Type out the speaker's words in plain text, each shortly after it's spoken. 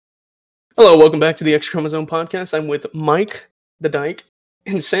Hello, welcome back to the X Chromosome Podcast. I'm with Mike, the Dyke,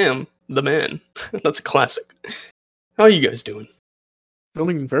 and Sam, the Man. That's a classic. How are you guys doing?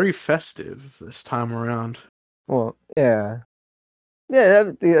 Feeling very festive this time around. Well, yeah.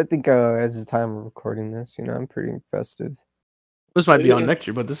 I think as the time of recording this, I'm pretty festive. This might be on next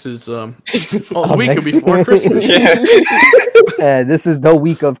year, but this is a Oh, week next before year. Christmas. Yeah, this is the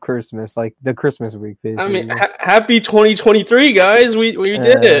week of Christmas, like the Christmas week, basically. I mean, happy 2023, guys. We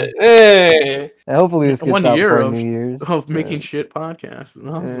did it. Hey. And hopefully this gets 1 out year before New Year's. of making shit podcasts.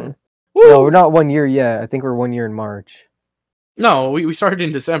 Awesome. No, we're not 1 year yet. I think we're 1 year in March. No, we started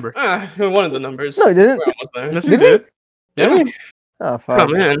in December. One of the numbers. No, you didn't. We're almost there. Yes, we did. Yeah. Oh, fuck.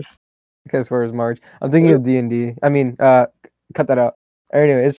 Oh, man. I guess where's March? I'm thinking of D&D. I mean, cut that out.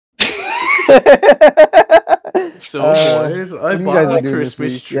 Anyways. So, boys, I bought my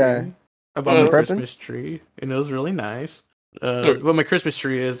Christmas tree. Yeah. I bought my prepping? Christmas tree, and it was really nice. What my Christmas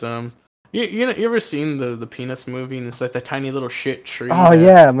tree is, you ever seen the Peanuts movie? And it's like that tiny little shit tree. Oh,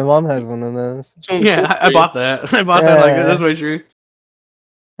 yeah, my mom has one of those. Yeah, I bought that. I bought that like that's my tree.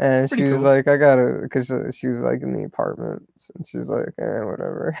 And Pretty she was cool. like, I gotta, because she was like in the apartment, and she was like,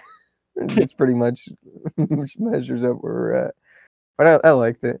 whatever. It's pretty much measures up where we're at. But I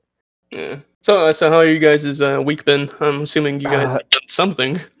liked it. Yeah. So how are you guys' week been? I'm assuming you guys have done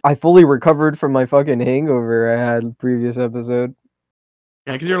something. I fully recovered from my fucking hangover I had previous episode.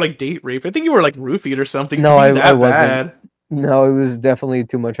 Yeah, because you're like date rape. I think you were like roofied or something. No, to be I that wasn't. bad. No, it was definitely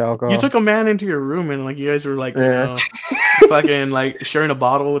too much alcohol. You took a man into your room and like you guys were like, Yeah. fucking like sharing a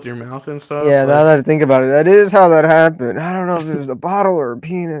bottle with your mouth and stuff. Yeah, like, now that I think about it, that is how that happened. I don't know if it was a bottle or a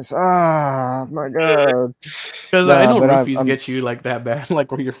penis. Ah, my god. because I know but roofies get you like that bad,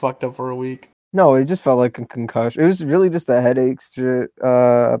 like where you're fucked up for a week. No, it just felt like a concussion. It was really just a headache shit.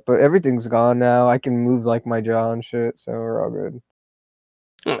 But everything's gone now. I can move like my jaw and shit, so we're all good.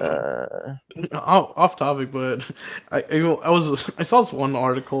 Off topic, but I saw this one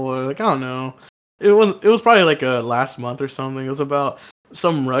article. Like I don't know, it was probably like last month or something. It was about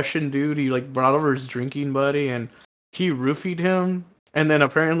some Russian dude. He like brought over his drinking buddy and he roofied him, and then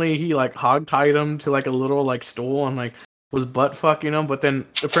apparently he like hogtied him to like a little like stool and like was butt fucking him. But then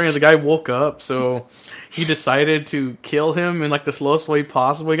apparently the guy woke up, so he decided to kill him in like the slowest way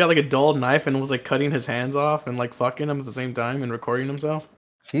possible. He got like a dull knife and was like cutting his hands off and like fucking him at the same time and recording himself.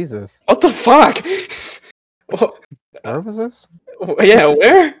 Jesus. What the fuck? Where was this? Yeah,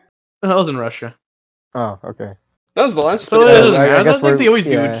 where? That was in Russia. Oh, okay. That was the last. So it doesn't matter. I guess I think they always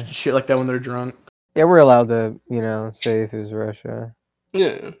yeah. do shit like that when they're drunk. Yeah, we're allowed to, say if it's Russia.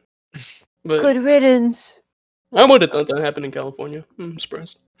 Yeah. But Good riddance. I would have thought that happened in California. I'm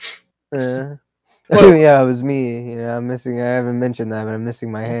surprised. Well, Well- yeah, it was me. I haven't mentioned that, but I'm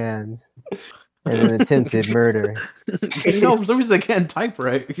missing my hands. And an attempted murder. For some reason they can't type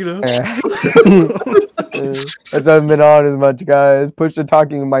right, That's why I haven't been on as much, guys. Push the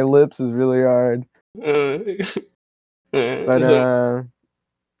talking with my lips is really hard. But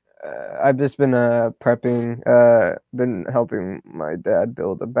I've just been prepping, been helping my dad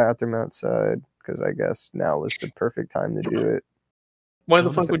build a bathroom outside because I guess now was the perfect time to do it. Why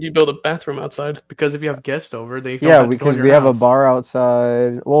the fuck would you build a bathroom outside? Because if you have guests over, they don't Yeah, have to go because in we your have a house. bar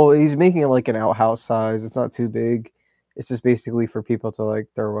outside. Well, he's making it like an outhouse size. It's not too big. It's just basically for people to like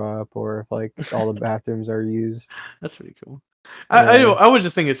throw up or if like all the bathrooms are used. That's pretty cool. Yeah. I would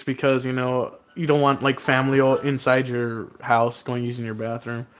just think it's because you don't want like family all inside your house going using your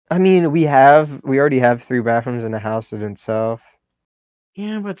bathroom. I mean, we already have 3 bathrooms in the house in itself.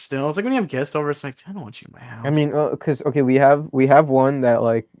 Yeah, but still, it's like when you have guests over, it's like I don't want you in my house. I mean, because we have one that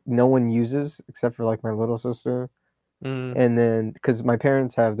like no one uses except for like my little sister, and then because my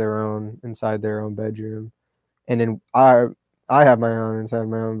parents have their own inside their own bedroom, and then I have my own inside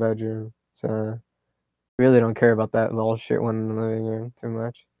my own bedroom, so I really don't care about that little shit one in the living room too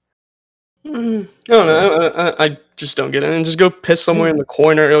much. I don't know. I just don't get it. And just go piss somewhere in the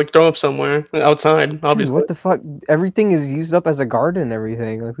corner or like throw up somewhere outside. Obviously. Dude, what the fuck? Everything is used up as a garden and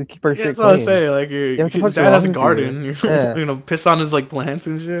everything. Like we keep our shit that's clean. what I say. Like what the his fuck's dad has a wrong with garden. you? You piss on his like plants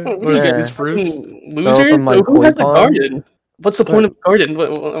and shit, or his fruits. Loser? from my Who has a koi pond? garden? What's the point of a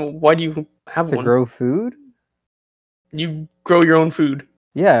garden? Why do you have To one? grow food? You grow your own food.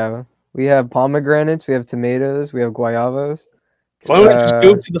 Yeah, we have pomegranates, we have tomatoes, we have guayabas. Why don't I just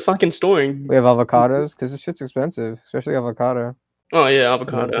go to the fucking store? And... We have avocados because this shit's expensive, especially avocado. Oh yeah,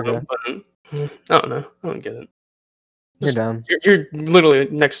 avocado. That's okay. I don't know. I don't get it. You're dumb. You're literally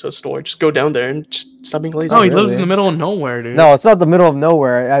next to a store. Just go down there and just stop being lazy. Oh, he really? lives in the middle of nowhere, dude. No, it's not the middle of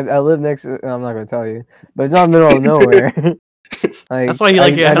nowhere. I live next to... I'm not going to tell you. But it's not the middle of nowhere. Like, That's why he I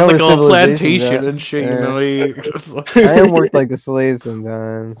has know like where a plantation civilization's at. and shit. You Yeah. know, that's why. I am worked like a slave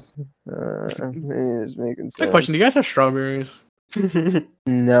sometimes. It's making Quick question: do sense. you guys have strawberries?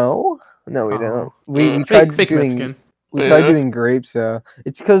 No, we don't. Oh, We tried fake doing Mexican. we tried doing grapes.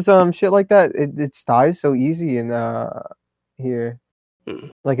 It's because shit like that it dies so easy in here.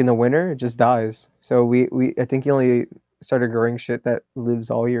 Like in the winter, it just dies. So we I think he only started growing shit that lives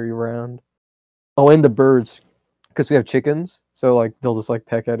all year round. Oh, and the birds, because we have chickens. So like they'll just like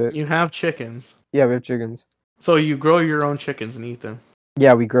peck at it. You have chickens, Yeah, we have chickens. so you grow your own chickens and eat them.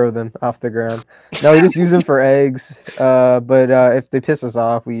 Yeah, we grow them off the ground. No, we just use them for eggs. But if they piss us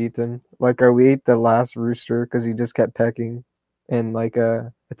off, we eat them. Like, we ate the last rooster because he just kept pecking and like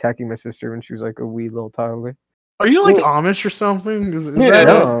attacking my sister when she was like a wee little toddler. Are you like Amish or something? Is Yeah,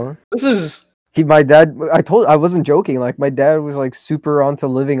 that No, this is my dad. I wasn't joking. Like, my dad was like super onto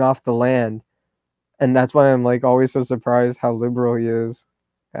living off the land, and that's why I'm like always so surprised how liberal he is.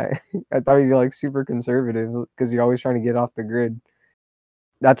 I, I thought he'd be like super conservative because he's always trying to get off the grid.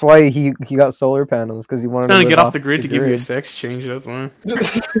 That's why he got solar panels, because he wanted trying to to live get off the grid to give you a grid. sex change? That's why.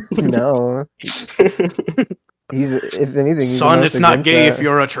 No, he's if anything, he's the Son, most it's not against gay that. if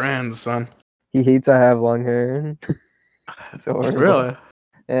you're a trans son. He hates I have long hair. It's horrible. Really?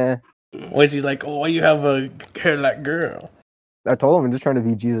 Yeah, Why is he like? Oh, why you have a hair like girl? I told him I'm just trying to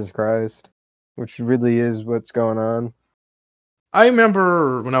be Jesus Christ, which really is what's going on. I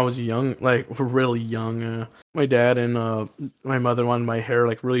remember when I was young, like really young, my dad and my mother wanted my hair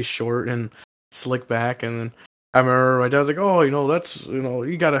like really short and slick back, and then I remember my dad was like, "Oh, that's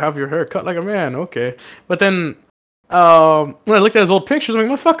you got to have your hair cut like a man, okay?" But then when I looked at his old pictures, I'm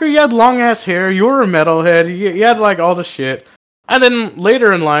like, "Motherfucker, you had long ass hair, you were a metalhead, you had like all the shit." And then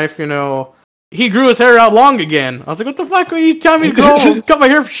later in life, he grew his hair out long again. I was like, "What the fuck are you telling me to cut my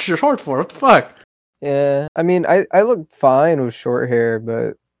hair short for? What the fuck?" Yeah, I mean, I looked fine with short hair,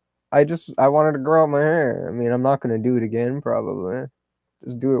 but I wanted to grow out my hair. I mean, I'm not gonna do it again, probably.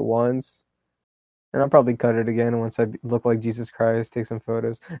 Just do it once, and I'll probably cut it again once I look like Jesus Christ. Take some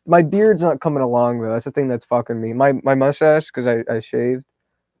photos. My beard's not coming along though. That's the thing that's fucking me. My mustache, because I shaved.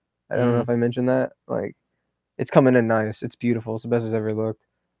 I don't know if I mentioned that. Like, it's coming in nice. It's beautiful. It's the best it's ever looked.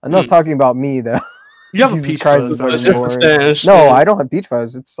 I'm not talking about me though. You have Jesus a peach Christ fuzz. is That's fucking just a boring. stash. No, Yeah. I don't have peach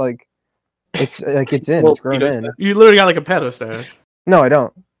fuzz. It's like it's in. It's grown in. You literally got like a pedo stash. No, I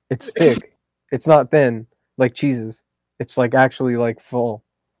don't. It's thick. It's not thin like cheeses. It's like actually like full.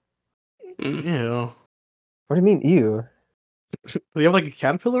 Ew. What do you mean, ew? Do you have like a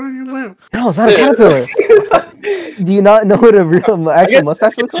caterpillar on your lap? No, it's not a caterpillar. Do you not know what a real actual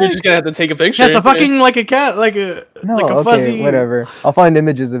mustache looks You're like? just gonna have to take a picture. Yeah, it's a fucking like a cat, like a No, like a okay, fuzzy. whatever. I'll find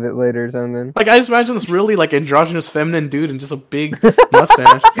images of it later or something. Like I just imagine this really like androgynous feminine dude and just a big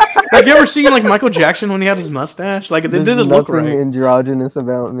mustache. Like you ever seen like Michael Jackson when he had his mustache? Like it There's didn't look nothing right. androgynous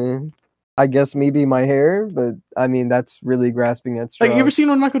about me. I guess maybe my hair, but I mean that's really grasping at straws. Like you ever seen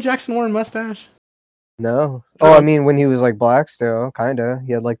when Michael Jackson wore a mustache? No. Oh, I mean when he was like black still, kinda.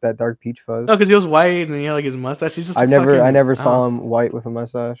 He had like that dark peach fuzz. No, because he was white and he had like his mustache. He's just. I never saw oh. him white with a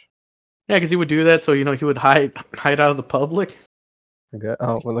mustache. Yeah, because he would do that so he would hide out of the public. Okay.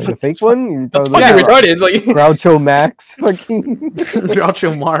 Oh, well, like the fake one? You That's thought fucking it was retarded. Like Groucho Max. Fucking.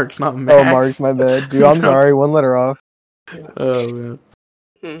 Groucho Marx, not Max. Oh, Marx, my bad. Dude, I'm sorry. One letter off. Oh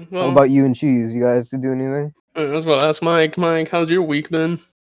man. What about you and Cheese? You guys did do anything? I was about to ask Mike. Mike, how's your week been?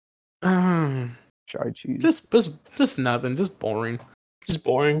 Shy Cheese. Just nothing. Just boring. Just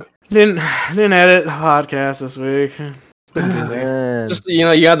boring. Didn't edit the podcast this week. Been busy. Man. Just you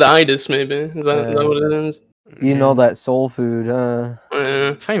had the itis, maybe. Is that what it is? You know that soul food, huh?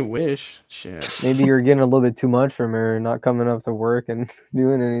 I wish. Shit. Maybe you're getting a little bit too much from her, not coming up to work and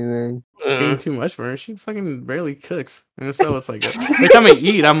doing anything. Being too much for her. She fucking barely cooks. And so it's like every time I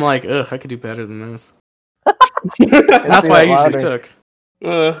eat, I'm like, ugh, I could do better than this. That's why I usually cook.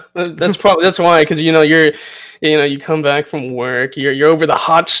 That's why, because you come back from work, you're over the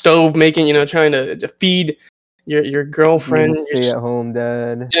hot stove making, trying to feed your girlfriend. Stay at home,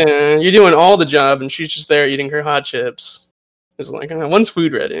 dad. Yeah, you're doing all the job, and she's just there eating her hot chips. It's like, when's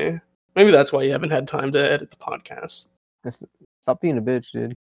food ready? Maybe that's why you haven't had time to edit the podcast. Stop being a bitch,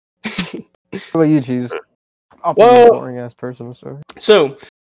 dude. What about you, Cheese? I'll be Well, a boring ass person, I'm sorry. So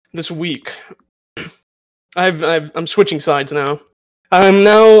this week, I'm switching sides now. I'm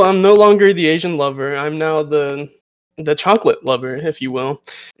no longer the Asian lover. I'm now the chocolate lover, if you will.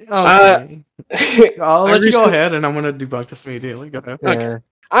 Okay. I'll let you go ahead, and I'm gonna debunk this immediately. Go ahead. Yeah. Okay.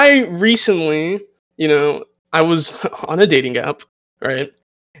 I recently, I was on a dating app, right?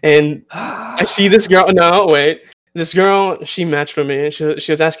 And I see this girl. No, wait. This girl, she matched with me. She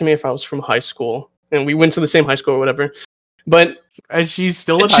was asking me if I was from high school, and we went to the same high school or whatever. But And she's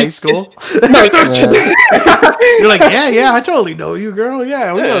still in high school. no, You're like, yeah, I totally know you, girl.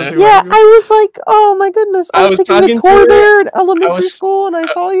 Yeah, we go. Yeah, I was like, oh my goodness, I was taking a talking to tour her. there at elementary school, and I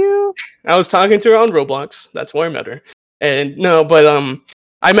saw you. I was talking to her on Roblox. That's where I met her. And no, but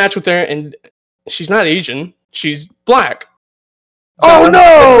I matched with her, and she's not Asian. She's black. So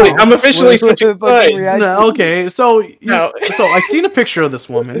I'm officially switching sides. No, okay, so I seen a picture of this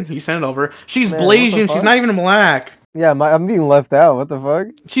woman. He sent it over. She's Blasian. She's not even black. Yeah, I'm being left out. What the fuck?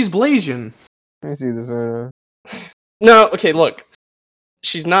 She's Blasian. Let me see this photo. No, okay, look.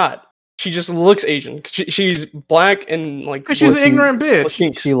 She's not. She just looks Asian. She's black and like. She's an ignorant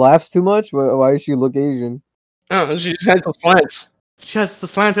bitch. She laughs too much. Why does she look Asian? Oh, she just has the slants. She has the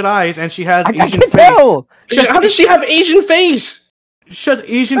slanted eyes, and she has Asian face. Tell. How does she have Asian face? She has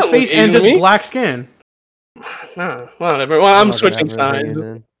Asian face and just black skin. No, whatever. Well, I'm switching sides.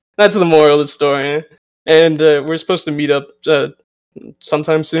 That's the moral of the story. And we're supposed to meet up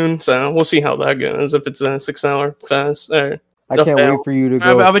sometime soon, so we'll see how that goes. If it's a 6-hour fast. I can't wait for you to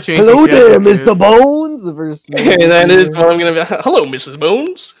go. Hello there, Mr. Bones. The first. And that is what I'm gonna be. Hello, Mrs.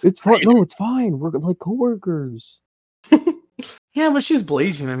 Bones. It's fine. No, it's fine. We're like coworkers. Yeah, but she's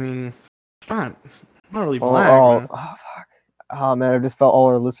Blasian. I mean, it's not really black. Oh, fuck. Oh man, I just felt all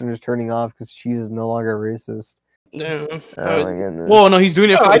our listeners turning off because cheese is no longer racist. Yeah. Oh my goodness. Well, no, he's doing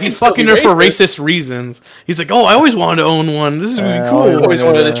it. He's fucking her for racist reasons. He's like, oh, I always wanted to own one. This is really cool. I always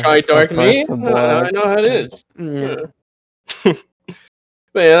wanted to try dark meat. I know how it is. Yeah.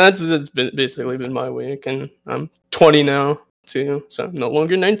 But yeah, that's basically been my week, and I'm 20 now too, so I'm no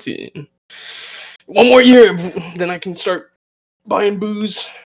longer 19. One more year, then I can start buying booze.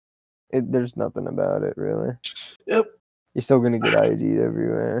 There's nothing about it, really. Yep. You're still gonna get ID'd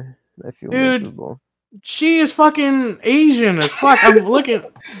everywhere. I feel miserable. She is fucking Asian as fuck. I'm looking.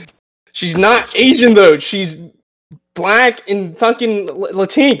 She's not Asian though. She's black and fucking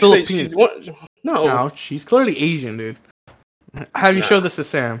Latinx. No, she's clearly Asian, dude. Have you showed this to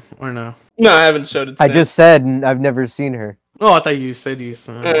Sam or no? No, I haven't showed it to Sam. I just said I've never seen her. Oh, I thought you said you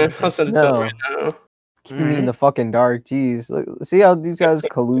saw her. I'll send it to her right now. Keep me in the fucking dark. Jeez. Look, see how these guys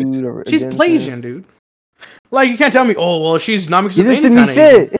collude? She's Blasian, dude. Like, you can't tell me, oh, well, she's not mixed with any kind of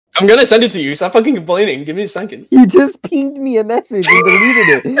shit. I'm gonna send it to you. Stop fucking complaining. Give me a second. You just pinged me a message and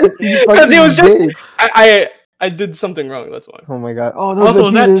deleted it. Because it was just... I did something wrong, that's why. Oh my god. Oh, also,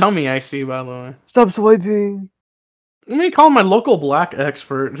 is that tummy I see, by the way? Stop swiping. Let me call my local black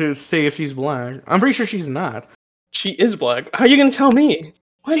expert to say if she's black. I'm pretty sure she's not. She is black. How are you gonna tell me?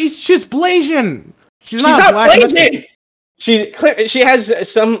 What? She's Blasian. She's not black. Blasian.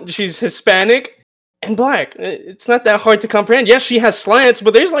 She's Hispanic and black. It's not that hard to comprehend. Yes, she has slants,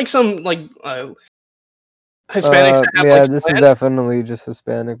 but there's like some Hispanics that have yeah, like this slants. Is definitely just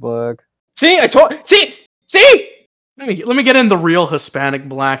Hispanic black. See, See. Let me get in the real Hispanic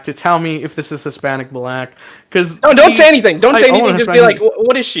black to tell me if this is Hispanic black. Because don't say anything. Don't say anything. Just be like,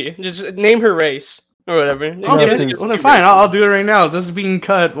 what is she? Just name her race or whatever. Okay, well then fine. I'll do it right now. This is being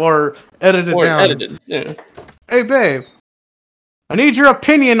cut or edited down. Edited. Yeah. Hey, babe. I need your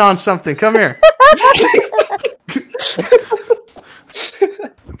opinion on something. Come here.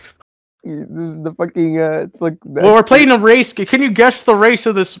 This is the fucking. It's like. Well, we're playing a race. Can you guess the race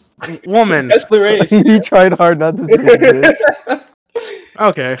of this woman? Guess the race. He tried hard not to say this.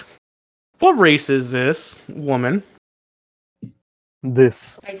 Okay. What race is this woman? This.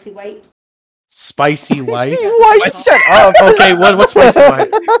 Spicy white. Spicy white? Shut up. Okay, what's spicy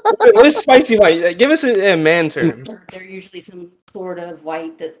white? What is spicy white? Give us a man term. They're usually some sort of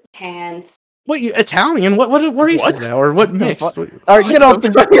white that tans. What, you Italian? What race is that? Or what mix? All right, get off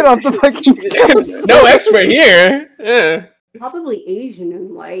the fucking. No expert here. Yeah. Probably Asian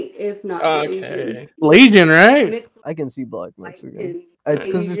and white, if not Asian. Asian, right? I can see black Mexican. It's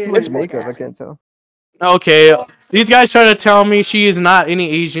because there's too much makeup. I can't tell. Okay, these guys try to tell me she is not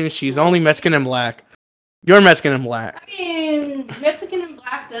any Asian. She's only Mexican and black. You're Mexican and black. I mean, Mexican and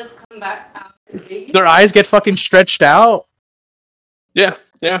black does come back out. Their eyes get fucking stretched out. Yeah.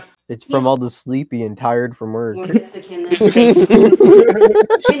 It's from all the sleepy and tired from work. Mexican.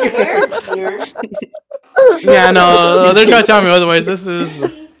 Yeah, no, they're trying to tell me otherwise. This is.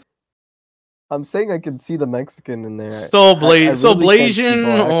 I'm saying I can see the Mexican in there. So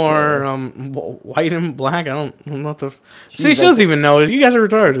Blasian or white and black. I don't know what the. See, she doesn't even know. You guys are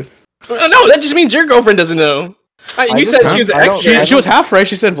retarded. No, that just means your girlfriend doesn't know. You said she was extra. She was half right.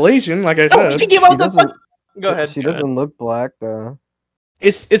 She said Blasian, like I said. You give out the. Go ahead. She doesn't look black though.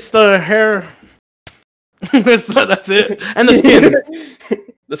 It's the hair. That's it, and the skin.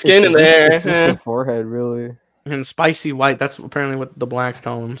 The skin and the hair. It's just the forehead, really. And spicy white. That's apparently what the blacks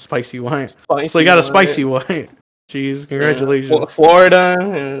call them. Spicy white. Spicy so you got a white. spicy white. Jeez, congratulations.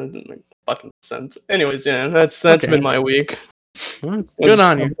 Florida, fucking sense. Anyways, yeah, that's been my week. Good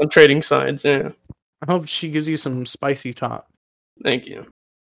on you. On trading sides, yeah. I hope she gives you some spicy talk. Thank you.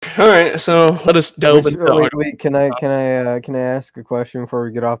 All right, so let us delve into. Wait. Can I ask a question before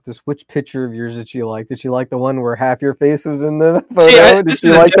we get off this? Which picture of yours did she like? Did she like the one where half your face was in the photo? Did she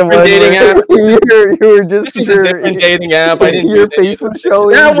like the one dating where app. you were just this is a different dating app? I didn't. Your face was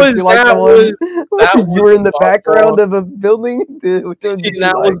showing. That was you were in the background of a building. That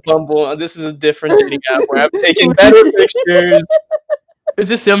was Bumble. This is a different dating app where I've taken better pictures. It's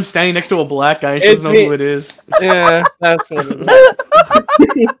just him standing next to a black guy. She doesn't know who it is. Yeah, that's what it is.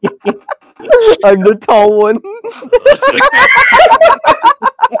 I'm the tall one.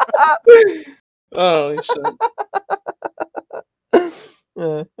 Oh shit!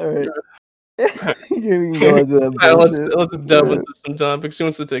 All right. You can go into that let's delve into some topics. Who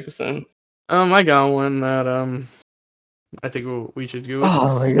wants to take us in? I got one that I think we should go.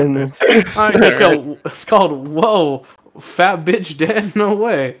 Oh my goodness! It's called "Whoa, Fat Bitch Dead." No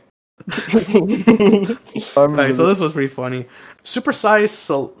way. Right, so this was pretty funny.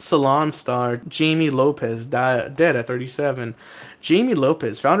 Supersized salon star Jamie Lopez dead at 37. Jamie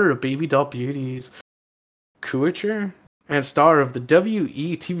Lopez, founder of Baby Doll Beauties, Couture, and star of the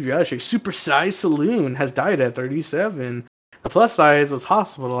WE TV reality show Supersized Saloon, has died at 37. The plus size was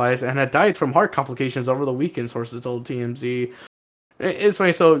hospitalized and had died from heart complications over the weekend, sources told TMZ. It's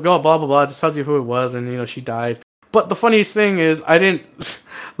funny, so go blah blah blah, just tells you who it was, and she died. But the funniest thing is, a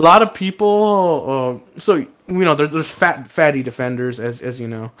lot of people, there's fatty defenders, as you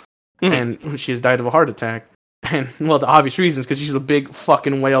know, and she has died of a heart attack. And, well, the obvious reasons, because she's a big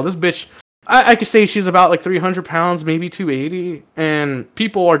fucking whale. This bitch, I could say she's about like 300 pounds, maybe 280, and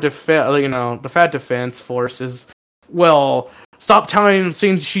people are, the fat defense force is, well, stop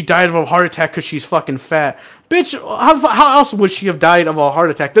saying she died of a heart attack because she's fucking fat. Bitch, how else would she have died of a heart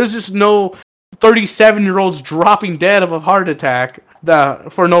attack? There's just no 37-year-olds dropping dead of a heart attack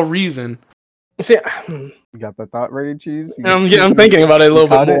for no reason. See, you got the thought ready, Cheese? I'm thinking about it a little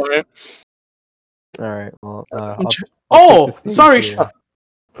bit more. All right. Well, sorry.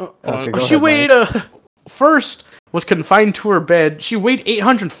 Okay, she weighed first was confined to her bed. She weighed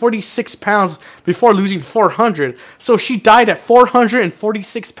 846 pounds before losing 400. So she died at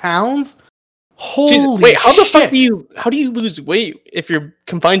 446 pounds. Holy wait, how the shit. fuck how do you lose weight if you're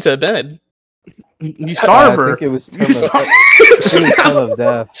confined to a bed? You starve her. I think it was time of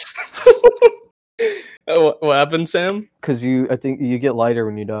death. What happened, Sam? Because I think you get lighter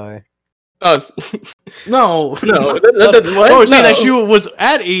when you die. Oh no. What? We're saying that she was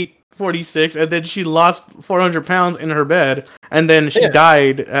at 846, and then she lost 400 pounds in her bed, and then she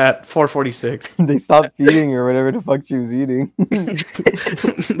died at 446. They stopped feeding her whatever the fuck she was eating.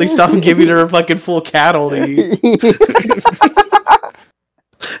 They stopped giving her fucking full cattle to eat.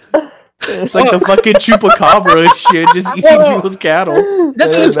 It's like the fucking chupacabra and shit, just eating people's cattle.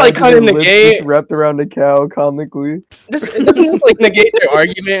 This is like kind of negate. Just wrapped around a cow comically. This doesn't like negate their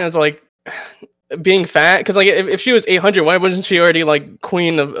argument as like being fat, because like if she was 800, why wasn't she already like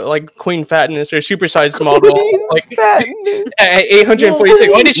queen fatness or supersized model like at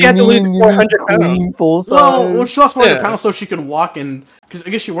 846? Why did she have to lose 400 pounds? Full size? Well, she lost 400 pounds so she could walk in, because I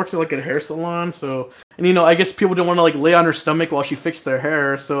guess she works at like a hair salon, so, and I guess people didn't want to like lay on her stomach while she fixed their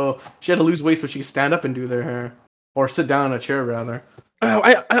hair, so she had to lose weight so she could stand up and do their hair, or sit down in a chair rather.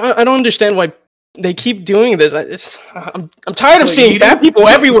 I don't understand why they keep doing this. I'm tired of seeing fat people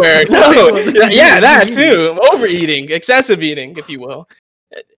everywhere. No, yeah, that too. Overeating, excessive eating, if you will.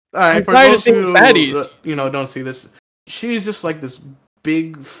 I'm tired of seeing fatties. Don't see this. She's just like this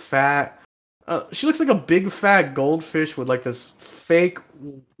big fat. She looks like a big fat goldfish with like this fake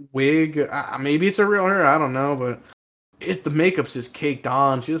wig. Maybe it's a real hair. I don't know, but the makeup's just caked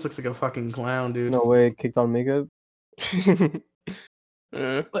on. She just looks like a fucking clown, dude. No way, caked on makeup.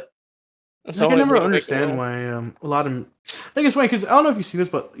 I can never understand why a lot of. I think it's funny because I don't know if you see this,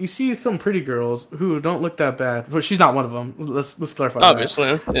 but you see some pretty girls who don't look that bad. But she's not one of them. Let's clarify.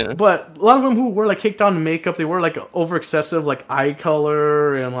 Obviously, yeah. But a lot of them who wear like caked on makeup, they wear like over excessive like eye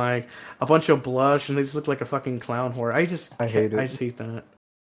color and like a bunch of blush, and they just look like a fucking clown whore. I hate it. I just hate that.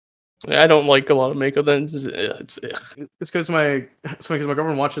 I don't like a lot of makeup. Then it's because my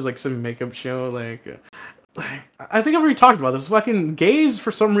girlfriend watches like some makeup show like. I think I've already talked about this. Fucking gays, for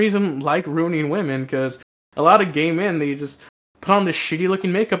some reason, like ruining women, because a lot of gay men, they just put on this shitty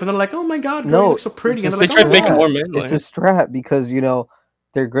looking makeup and they're like, oh my god, girl, you look so pretty. And they try to make it more manly. It's a strap because,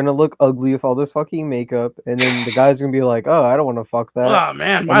 they're gonna look ugly with all this fucking makeup, and then the guys are gonna be like, oh, I don't want to fuck that. Oh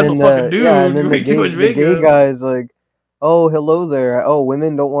man, might as well fucking do. Yeah, and then the gay guys, like, Oh, hello there. Oh,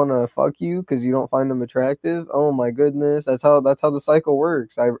 women don't want to fuck you because you don't find them attractive. Oh my goodness, that's how the cycle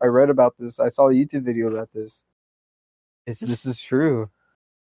works. I read about this. I saw a YouTube video about this. This is true.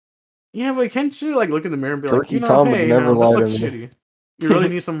 Yeah, but can't you like look in the mirror and be Turkey like, Tom hey, would never this lie looks to me. shitty. You really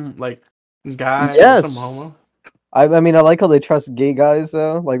need some like guy or some homo. I mean, I like how they trust gay guys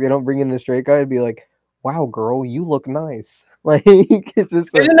though. Like they don't bring in a straight guy to be like, "Wow, girl, you look nice." Like it's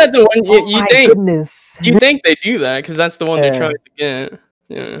just like, isn't that the one you think? Goodness. You think they do that because that's the one they're trying to get.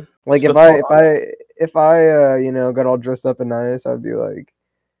 Yeah. Like if I you know, got all dressed up and nice, I'd be like,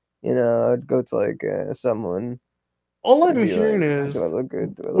 you know, I'd go to like someone. All I'm hearing is do I look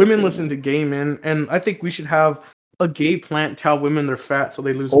good? Women listen to gay men, and I think we should have a gay plant tell women they're fat so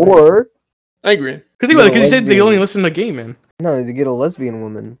they lose weight. Or I agree. Because you said they only listen to gay men. No, they get a lesbian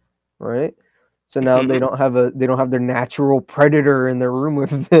woman, right? So now they don't have their natural predator in their room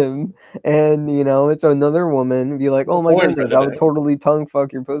with them, and you know it's another woman. Be like, oh my goodness, I would totally tongue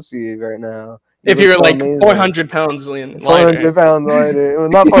fuck your pussy right now. If you're like 400 pounds lighter. 400 pounds lighter. Well,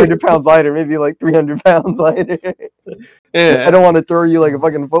 not 400 pounds lighter, maybe like 300 pounds lighter. Yeah. I don't want to throw you like a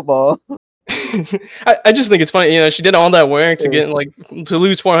fucking football. I just think it's funny, you know, she did all that work to get like to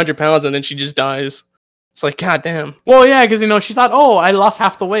lose 400 pounds and then she just dies. It's like, god damn. Well, yeah, because you know she thought, oh, I lost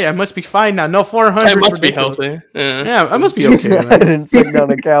half the weight, I must be fine now. No, 400. I must be healthy. Yeah, I must be okay. I didn't take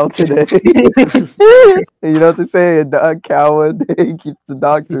down a cow today. You know what they say? A cow a day keeps the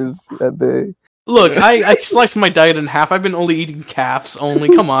doctors at bay. Look, I sliced my diet in half. I've been only eating calves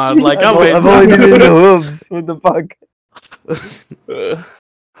only. Come on, like I've only been eating the hooves. What the fuck?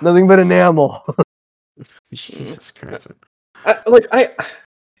 Nothing but enamel. Jesus Christ.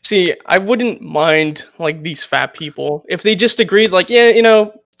 I wouldn't mind like these fat people if they just agreed, like, yeah, you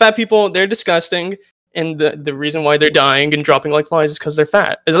know, fat people, they're disgusting, and the reason why they're dying and dropping like flies is because they're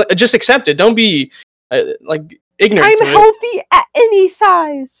fat. Just accept it. Don't be like ignorant. I'm healthy at any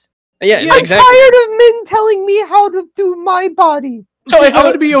size. Yeah, I'm exactly. tired of men telling me how to do my body. So I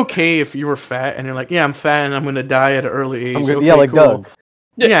would be okay if you were fat and you're like, yeah, I'm fat and I'm gonna die at an early age. Doug.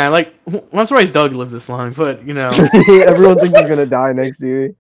 Yeah, like I'm surprised Doug lived this long, but you know, everyone thinks he's gonna die next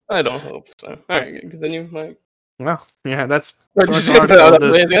year. I don't hope so. All right, continue, Mike. Well, yeah, that's yeah,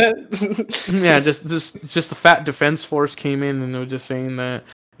 just the Fat Defense Force came in and they were just saying that,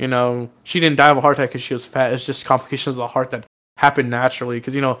 you know, she didn't die of a heart attack because she was fat. It's just complications of the heart that happen naturally.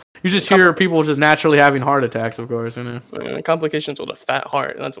 Because, you know, you just hear people just naturally having heart attacks, of course, you know. Complications with a fat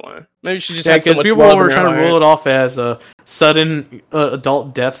heart, that's why. Maybe she just had so much people were trying to rule it off as a sudden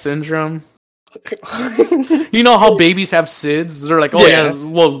adult death syndrome. You know how babies have SIDS? They're like,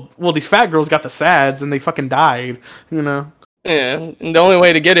 well, these fat girls got the SADS and they fucking died, you know? Yeah, and the only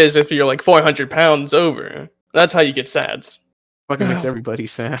way to get it is if you're like 400 pounds over. That's how you get SADS. Fucking makes everybody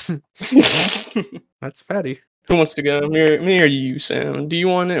sad. That's fatty. Who wants to go? Me or you, Sam? Do you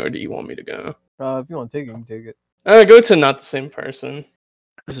want it or do you want me to go? If you want to take it, you can take it. Go to not the same person.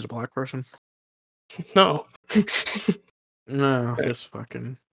 Is it a black person? No. No, this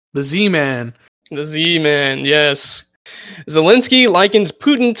fucking... The Z-Man. The Z-Man, yes. Zelensky likens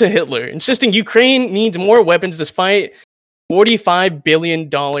Putin to Hitler, insisting Ukraine needs more weapons despite $45 billion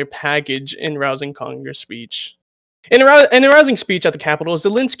package in rousing Congress speech. In a rousing speech at the Capitol,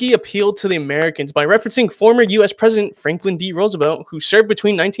 Zelensky appealed to the Americans by referencing former U.S. President Franklin D. Roosevelt, who served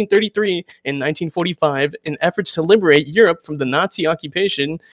between 1933 and 1945 in efforts to liberate Europe from the Nazi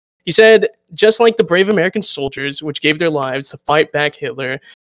occupation. He said, just like the brave American soldiers, which gave their lives to fight back Hitler,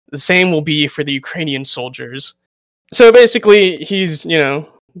 the same will be for the Ukrainian soldiers. So basically, he's, you know...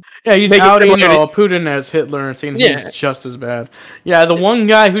 Yeah, he's outing Putin as Hitler and saying he's just as bad. Yeah, the one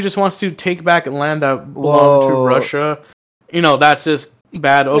guy who just wants to take back land that belonged to Russia, you know, that's just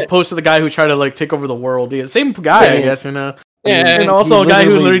bad. Opposed to the guy who tried to, like, take over the world. Yeah, same guy, I guess, you know. Yeah, and also a guy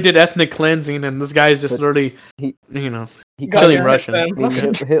who literally did ethnic cleansing, and this guy is just literally, killing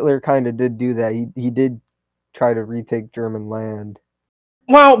Russians. Hitler kind of did do that. He did try to retake German land.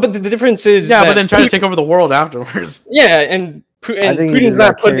 Well, but the difference is... Yeah, but then try to take over the world afterwards. Yeah, and I think Putin's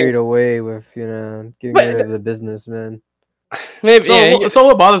not carried away with, you know, getting rid of the businessman. Maybe. So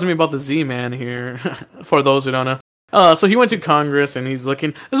what bothers me about the Z-Man here, for those who don't know, so he went to Congress and he's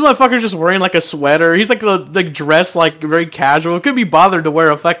looking. This motherfucker's just wearing like a sweater. He's like dressed like very casual. Could be bothered to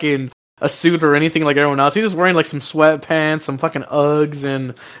wear a suit or anything like everyone else. He's just wearing like some sweatpants, some fucking Uggs,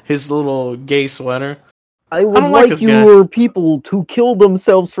 and his little gay sweater. I would like your people to kill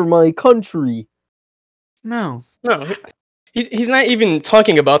themselves for my country. No. He's not even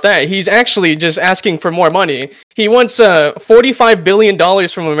talking about that. He's actually just asking for more money. He wants $45 billion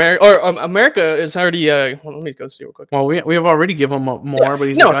from America, or America is already. Let me go see real quick. Well, we have already given him more, but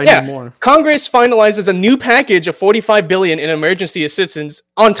he's I need more. Congress finalizes a new package of $45 billion in emergency assistance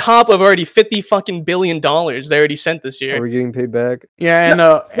on top of already $50 billion they already sent this year. Are we getting paid back? Yeah,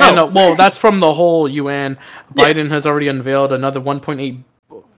 well, that's from the whole UN. Biden has already unveiled another 1.8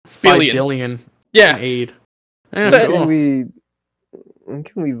 billion in aid. When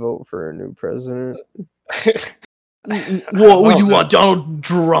can we vote for a new president? What you want, Donald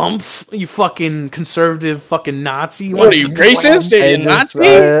Trump? You fucking conservative fucking Nazi? What are you, racist? Are you Nazi?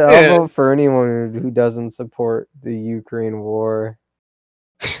 I'll vote for anyone who doesn't support the Ukraine war.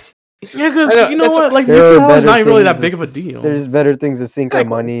 Yeah, because you know what? Like, Ukraine war is not really that big of a deal. There's better things to sink our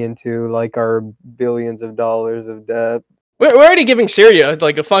money into, like our billions of dollars of debt. We're already giving Syria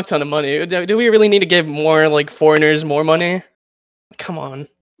like a fuck ton of money. Do we really need to give more like foreigners more money? Come on.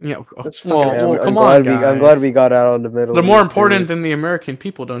 Yeah. Come on, guys. I'm glad we got out of the middle. They're more important than the American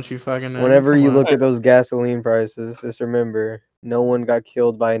people, don't you fucking know? Whenever you look at those gasoline prices, just remember, no one got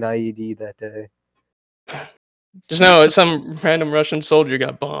killed by an IED that day. Just know some random Russian soldier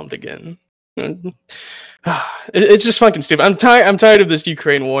got bombed again. It's just fucking stupid. I'm tired of this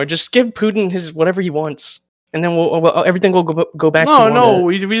Ukraine war. Just give Putin his whatever he wants. And then everything will go back to normal. No,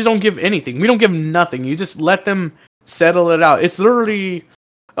 we just don't give anything. We don't give nothing. You just let them settle it out. It's literally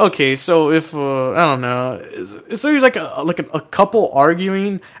okay. So if I don't know, so there's like a couple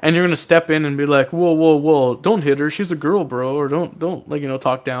arguing, and you're gonna step in and be like, whoa, don't hit her. She's a girl, bro, or don't like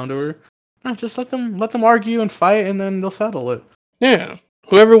talk down to her. No, just let them argue and fight, and then they'll settle it. Yeah,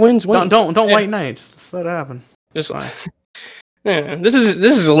 whoever wins wins. Don't white knight. Just let it happen. Just fine. Yeah, this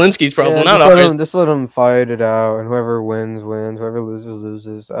is Zelensky's problem, not ours. Just let them fight it out, and whoever wins, wins. Whoever loses,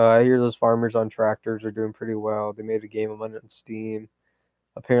 loses. I hear those farmers on tractors are doing pretty well. They made a game of it on Steam.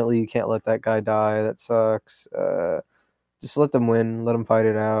 Apparently, you can't let that guy die. That sucks. Just let them win. Let them fight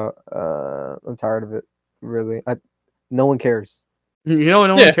it out. I'm tired of it, really. No one cares. You know what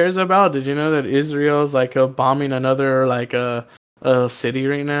no one cares about? Did you know that Israel's like bombing another like a city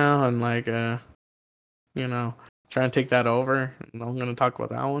right now, and like trying to take that over? I'm going to talk about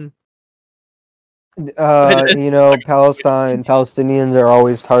that one. Palestinians are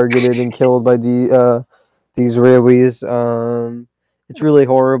always targeted and killed by the Israelis. It's really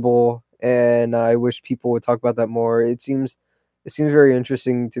horrible, and I wish people would talk about that more. It seems very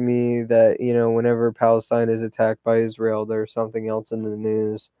interesting to me that whenever Palestine is attacked by Israel, there's something else in the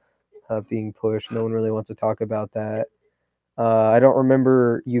news being pushed. No one really wants to talk about that. I don't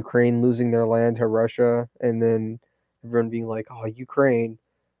remember Ukraine losing their land to Russia and then everyone being like, "Oh, Ukraine,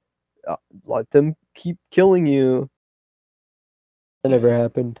 let them keep killing you." That never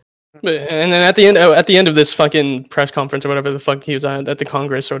happened. And then at the end of this fucking press conference or whatever the fuck he was at the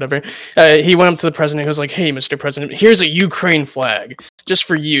Congress or whatever, he went up to the president. He was like, "Hey, Mr. President, here's a Ukraine flag just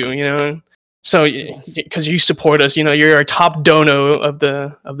for you, So, because you support us, you're our top dono of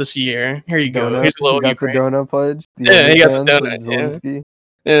this year. Here you go. Here's a little Ukraine. The donut pledge. He got the donut.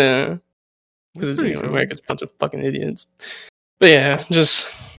 Yeah. Because America's a bunch of fucking idiots. But yeah, just.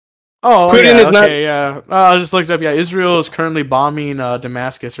 Oh, Putin is not. Yeah. I just looked up. Yeah, Israel is currently bombing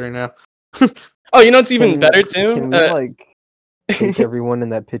Damascus right now. Oh, it's even better too. Can we take everyone in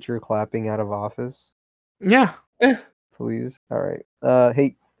that picture clapping out of office? Yeah. Please. All right.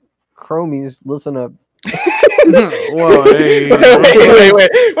 Hey. Chromies, listen up. Whoa, hey. Wait.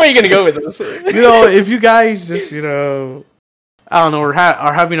 Where are you gonna go with this? If you guys just, I don't know, are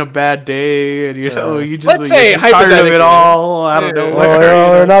having a bad day, and you just tired of it all. I don't know.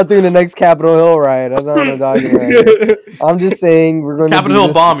 We're not doing the next Capitol Hill riot. That's not what I'm talking about. I'm just saying we're going to Capitol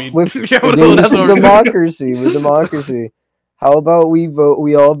Hill bombing. With democracy. How about we vote?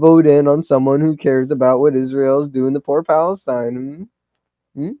 We all vote in on someone who cares about what Israel's doing to poor Palestine.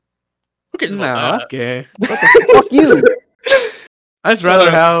 That's gay. Fuck you. I'd just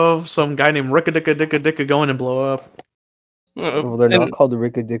rather have some guy named Ricka Dicka going and blow up. Well, they're not called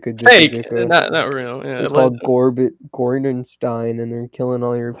Ricka Dicka. Fake, not real. Yeah, they're called Gordenstein, and they're killing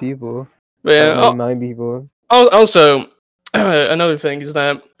all your people. Yeah, my people. Also, another thing is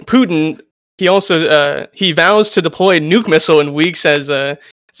that Putin, he also he vows to deploy a nuke missile in weeks as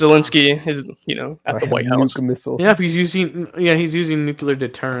Zelensky is, at the White House. Missile. Yeah, he's using nuclear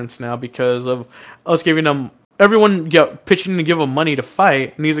deterrence now because of us giving them everyone pitching to give him money to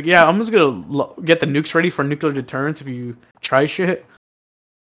fight, and he's like, "Yeah, I'm just gonna get the nukes ready for nuclear deterrence if you try shit."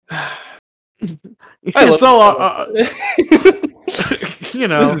 This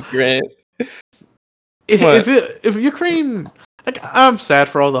is great. If Ukraine, I'm sad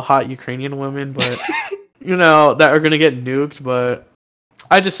for all the hot Ukrainian women, but that are gonna get nuked, but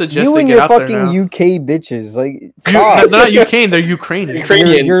I just suggest you they and get your out fucking there now. UK bitches, like They're not UK, they're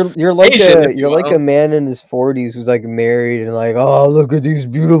Ukrainian. You're like Asian, you're like a man in his 40s who's like married and like, oh, look at these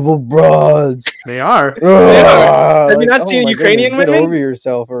beautiful broads. They are. Have you not seen Ukrainian women? Get over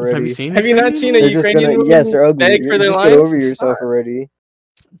yourself already. Have you seen? Have you not seen a They're just Ukrainian woman? Yes, they're ugly. Beg for their just life? get over yourself already.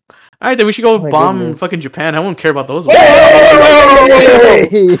 All right, then we should go bomb goodness. fucking Japan. I won't care about those. Let's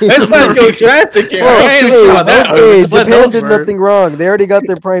not go drastic here. Japan did nothing wrong. They already got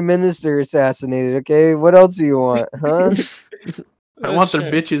their prime minister assassinated. Okay, what else do you want, huh? I want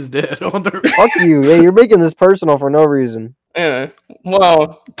their bitches dead. I want their Fuck you. Hey, you're making this personal for no reason. Yeah.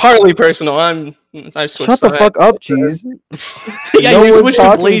 Well, partly personal. I Shut the fuck up, cheese. Yeah, you switched to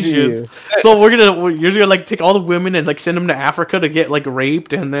Blasians. So you're gonna like take all the women and like send them to Africa to get like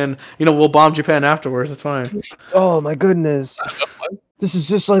raped, and then we'll bomb Japan afterwards. That's fine. Oh my goodness. This is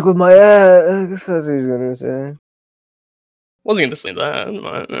just like with my ex. That's what he's gonna say. Wasn't gonna say that,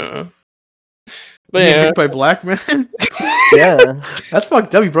 but But yeah, by black men. Yeah, that's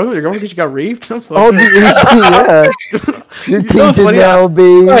fucked up. You broke up with your girlfriend because you got raped. That's fucked up. Yeah. You're tainted now,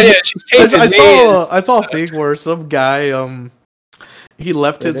 babe. Oh, yeah, she's tainted. I saw a thing where some guy he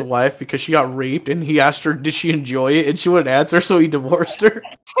left his wife because she got raped, and he asked her did she enjoy it, and she wouldn't answer, so he divorced her.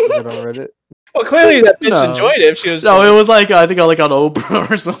 Is that on Reddit? Well, clearly that bitch enjoyed it. If she was it was like I think on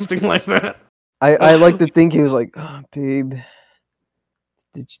Oprah or something like that. I like to think he was like, oh, babe,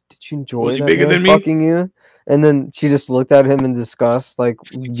 did you enjoy was he that bigger than me? fucking you? And then she just looked at him in disgust, like,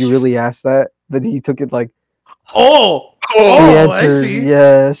 you really asked that? But he took it like, the answer I see.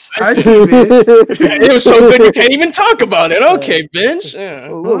 Yes. I see, bitch. It was so good you can't even talk about it. Okay, bitch. Yeah.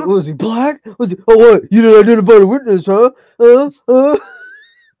 Was he black? Was he? Oh, what? You didn't identify the witness, huh?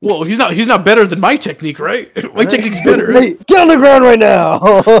 Well, he's not better than my technique, right? My technique's better. Hey, get on the ground right now.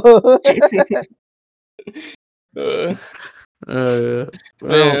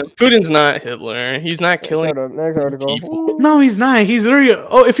 Putin's not Hitler. He's not killing. Next article. People. No, he's not. He's literally.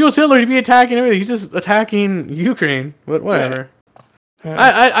 Oh, if he was Hitler, he'd be attacking everything. He's just attacking Ukraine. But whatever. Yeah.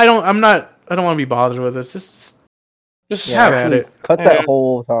 I don't want to be bothered with it. Just have at it. Cut that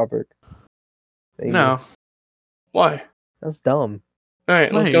whole topic. No. Why? That's dumb. All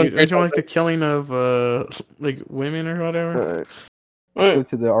right, let's go. Don't you like the killing of like women or whatever? Let's go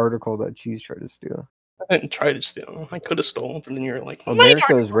to the article that Cheese tried to steal. I didn't try to steal. I could have stolen, but then you're like,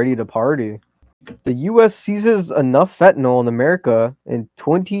 America is ready to party. The U.S. seizes enough fentanyl in America in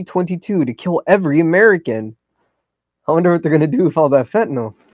 2022 to kill every American. I wonder what they're gonna do with all that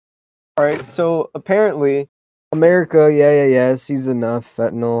fentanyl. All right, so apparently, America, seizes enough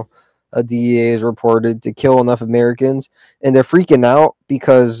fentanyl. A DEA is reported to kill enough Americans, and they're freaking out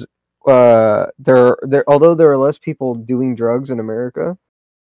because although there are less people doing drugs in America,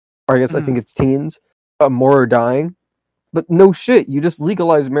 or I guess I think it's teens, more are dying. But no shit, you just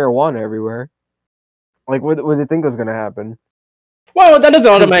legalize marijuana everywhere. Like, what do you think was gonna happen? Well, that doesn't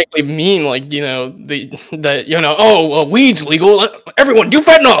automatically mean weed's legal. Everyone do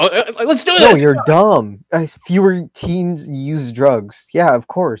fentanyl. Let's do this. No, you're dumb. Fewer teens use drugs. Yeah, of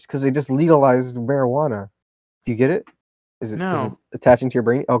course, because they just legalized marijuana. Do you get it? Is it attaching to your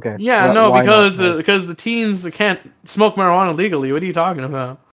brain? Okay. Yeah, because the teens can't smoke marijuana legally. What are you talking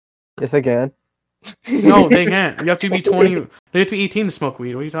about? Yes, I can. No, they can't. You have to be 20. They have to be 18 to smoke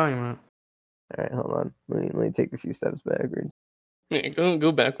weed. What are you talking about? All right, hold on. Let me take a few steps backwards. Yeah,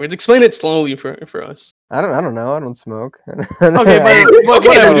 go backwards. Explain it slowly for us. I don't know. I don't smoke. Okay, but what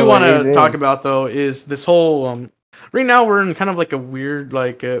I do want to talk about though is this whole right now we're in kind of like a weird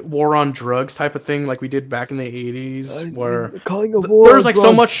war on drugs type of thing, like we did back in the 80s, where calling a war. There's like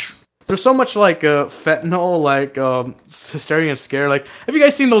so much. There's so much like fentanyl, hysteria and scare. Like, have you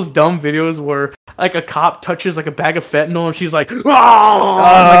guys seen those dumb videos where like a cop touches like a bag of fentanyl and she's like, seizing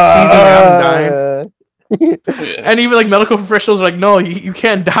around and dying? And even like medical professionals are like, no, you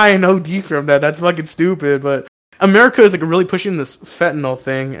can't die in OD from that. That's fucking stupid. But America is like really pushing this fentanyl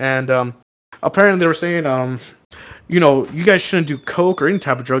thing, and apparently they were saying, you guys shouldn't do coke or any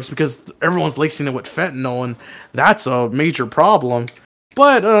type of drugs because everyone's lacing it with fentanyl, and that's a major problem.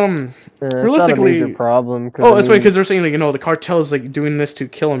 But realistically, not a major problem. That's right, because they're saying the cartel is like doing this to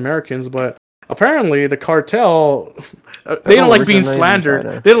kill Americans, but apparently the cartel they don't like being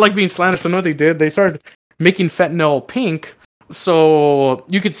slandered. They don't like being slandered, so what they did, they started making fentanyl pink, so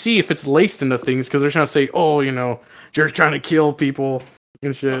you could see if it's laced into things, because they're trying to say, you're trying to kill people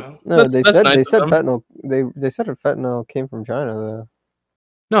and shit. No, they said fentanyl. They said fentanyl came from China though.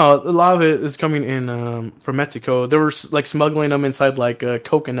 No, a lot of it is coming in from Mexico. They were like smuggling them inside like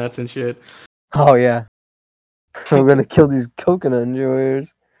coconuts and shit. Oh yeah, we're gonna kill these coconut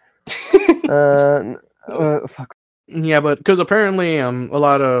enjoyers. Fuck. Yeah, but because apparently a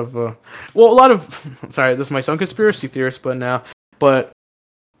lot of sorry, this might sound conspiracy theorist, but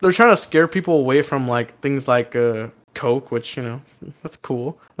they're trying to scare people away from like things like Coke, which that's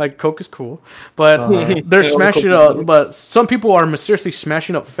cool. Like Coke is cool, but they're smashing up. But some people are mysteriously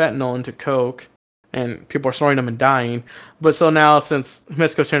smashing up fentanyl into Coke, and people are snorting them and dying. But so now, since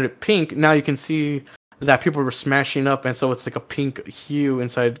Mexico turned it pink, now you can see that people were smashing up, and so it's like a pink hue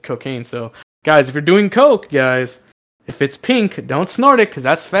inside cocaine. So guys, if you're doing Coke, guys, if it's pink, don't snort it because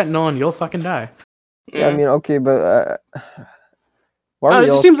that's fentanyl and you'll fucking die. Yeah, I mean, okay, but it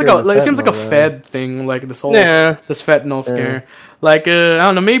just seems like a Fed thing, like this whole this fentanyl scare. Like I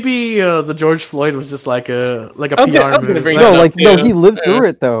don't know, maybe the George Floyd was just like a PR move. No, he lived through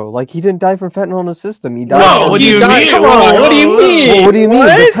it though. Like he didn't die from fentanyl in the system. He died. Whoa, what do you mean? Come on, what do you mean? Well, what do you mean?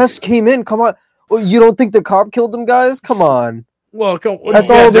 The test came in. Come on. Well, you don't think the cop killed them guys? Come on. Well, that's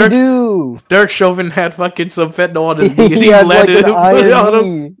all they do. Derek Chauvin had fucking some fentanyl on his knee. He had like an iron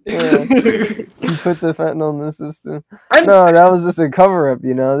knee. Yeah. He put the fentanyl in the system. No, that was just a cover-up,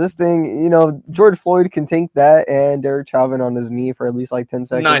 This thing, George Floyd can take that and Derek Chauvin on his knee for at least like 10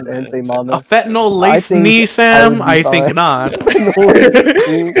 seconds and say, "Mama." A fentanyl-laced knee, Sam? I think not.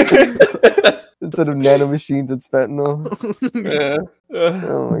 Instead of nanomachines, it's fentanyl.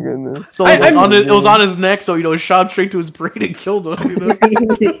 Oh my goodness! So it was on his neck, so it shot straight to his brain and killed him.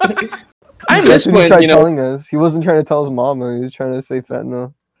 I miss when he tried telling us. He wasn't trying to tell his mama. He was trying to say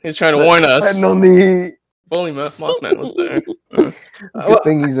fentanyl. He was trying to warn us. Fentanyl knee. If only Mothman was there. Good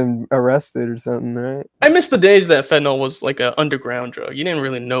thing he's arrested or something, right? I miss the days that fentanyl was like an underground drug. You didn't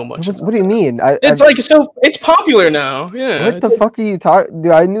really know much. What do you mean? It's popular now. Yeah. What the fuck are you talking?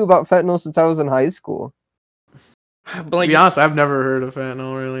 Dude, I knew about fentanyl since I was in high school. But to be honest, I've never heard of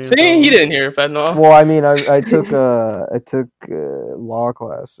fentanyl really. See, he didn't hear of fentanyl. Well, I mean, I took law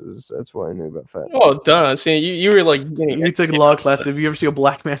classes. That's why I knew about fentanyl. Oh, duh. See, you were like you took law class. If you ever see a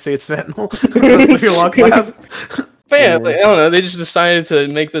black man say it's fentanyl, that's your law class. But yeah, I don't know. They just decided to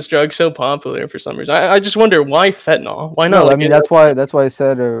make this drug so popular for some reason. I just wonder why fentanyl. Why not? No, I mean that's why I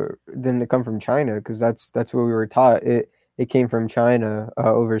said didn't it come from China? Because that's what we were taught. It came from China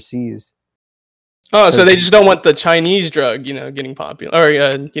overseas. Oh, so they just don't want the Chinese drug, getting popular, or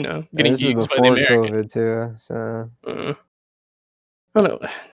getting used by the American. COVID too. So I don't know.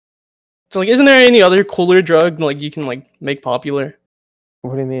 So like, isn't there any other cooler drug like you can like make popular?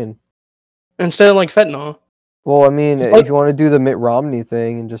 What do you mean? Instead of like fentanyl. Well, I mean, if you want to do the Mitt Romney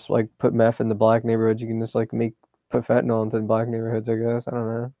thing and just like put meth in the black neighborhoods, you can just like put fentanyl into the black neighborhoods. I guess I don't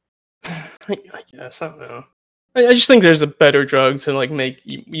know. I guess I don't know. I just think there's a better drug to like make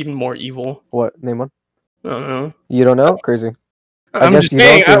even more evil. What? Name one. I don't know. You don't know? Crazy. I'm just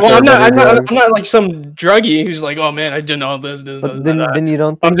saying. I'm not like some druggie who's like, oh man, I did all this. Then you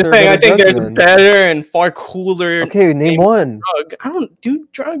don't think I'm just saying. I think there's a better and far cooler. Okay, name one. Drug. I don't do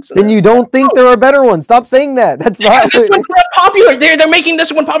drugs. Then you don't think there are better ones. Stop saying that. That's not. This one's popular. They're making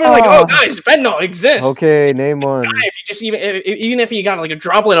this one popular. Like, oh guys, fentanyl exists. Okay, name one. If you just even if you got like a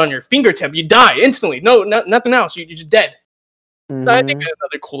droplet on your fingertip, you die instantly. No, nothing else. You're just dead. Mm-hmm. I think there's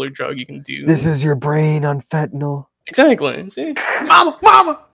another cooler drug you can do. This is your brain on fentanyl. Exactly. See, mama.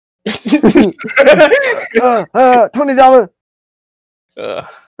 $20. Yeah.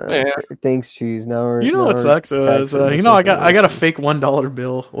 Thanks, cheese. Now we're. What sucks? I got a fake $1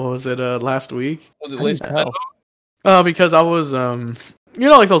 bill. What was it? Last week. Was it laced fentanyl? Because I was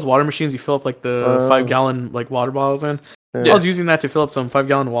like those water machines you fill up like the 5-gallon like water bottles in. Yeah. I was using that to fill up some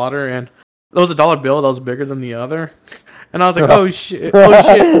 5-gallon water, and there was a $1 bill that was bigger than the other. And I was like, oh shit.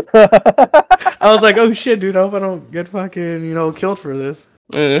 I was like, oh shit, dude, I hope I don't get fucking, killed for this.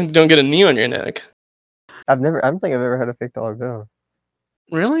 Don't get a knee on your neck. I don't think I've ever had a fake $1 bill.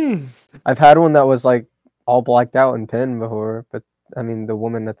 Really? I've had one that was like all blacked out and pinned before, but I mean, the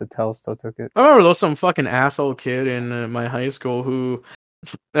woman at the till still took it. I remember there was some fucking asshole kid in my high school who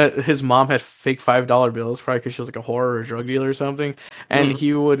his mom had fake $5 bills, probably because she was like a whore or a drug dealer or something, and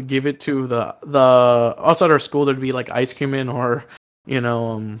he would give it to the outside our school. There'd be like ice cream in or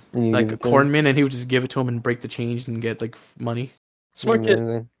like a corn mint, and he would just give it to him and break the change and get like money. Smart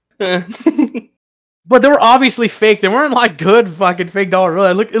kid. But they were obviously fake. They weren't like good fucking fake $1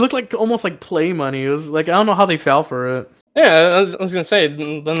 bill. It looked like almost like play money. It was like I don't know how they fell for it. Yeah, I was gonna say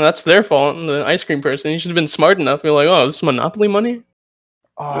then that's their fault. The ice cream person, you should have been smart enough to be like, oh, this is Monopoly money.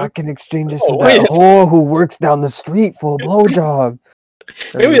 Oh, I can exchange this with that whore who works down the street for a blowjob.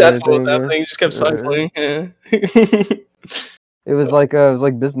 Maybe that's what was happening. He just kept cycling. Yeah. It was like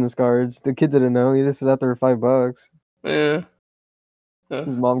business cards. The kid didn't know. He just was out there for $5. Yeah.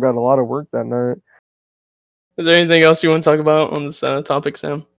 His mom got a lot of work that night. Is there anything else you want to talk about on this topic,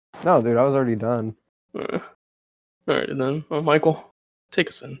 Sam? No, dude, I was already done. Alright then. Well, Michael, take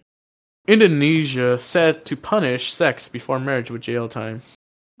us in. Indonesia set to punish sex before marriage with jail time.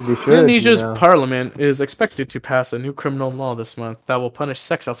 Indonesia's parliament is expected to pass a new criminal law this month that will punish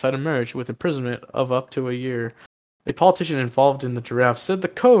sex outside of marriage with imprisonment of up to a year. A politician involved in the draft said the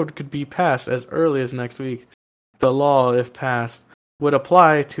code could be passed as early as next week. The law, if passed, would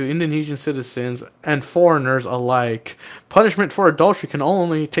apply to Indonesian citizens and foreigners alike. Punishment for adultery can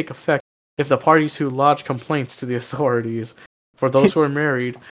only take effect if the parties who lodge complaints to the authorities. For those who are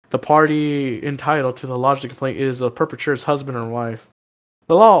married, the party entitled to lodge the complaint is a perpetrator's husband or wife.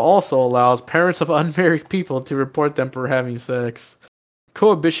 The law also allows parents of unmarried people to report them for having sex.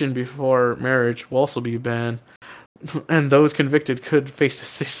 Cohabitation before marriage will also be banned, and those convicted could face a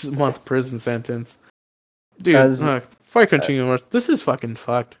 6-month prison sentence. Dude, before I continue, this is fucking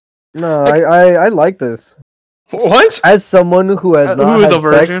fucked. No, I like this. What? As someone who has not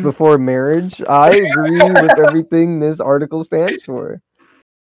had sex before marriage, I agree with everything this article stands for.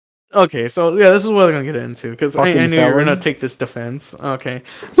 Okay, so yeah, this is what I'm gonna get into because I knew you were gonna take this defense. Okay,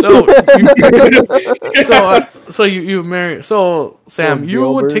 so you marry. So Sam, you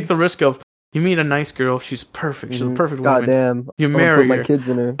would take the risk of you meet a nice girl. She's perfect. She's a perfect woman. Goddamn, you marry her, my kids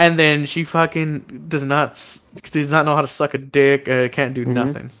in her, and then she fucking does not know how to suck a dick. Can't do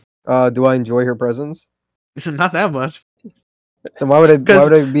nothing. Do I enjoy her presence? Not that much. Then why would I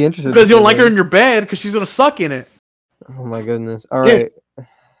be interested? Because you don't like her in your bed because she's gonna suck in it. Oh my goodness! All right.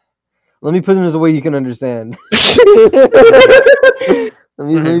 Let me put it as a way you can understand. All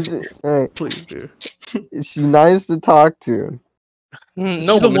right. Please do. Is she nice to talk to? She's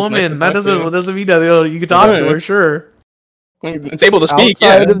a woman. That doesn't mean that you can talk to her. Sure. It's able to speak.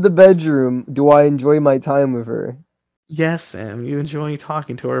 Outside of the bedroom, do I enjoy my time with her? Yes, Sam. You enjoy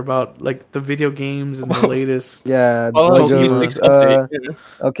talking to her about like the video games and the latest. Yeah.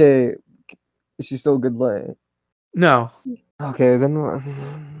 Okay. Is she still a good lay? No. Okay, then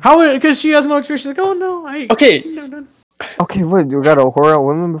how? Because she has no experience. She's like, oh no, okay. Okay, what? Do we gotta whore out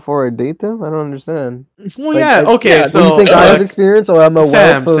women before I date them? I don't understand. Well, yeah. Okay, so you think I have experience, or I'm a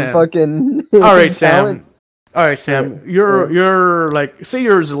wealth of fucking? All right, Sam. All right, Sam. You're like, say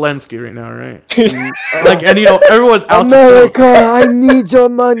you're Zelensky right now, right? Like, and everyone's out. America, I need your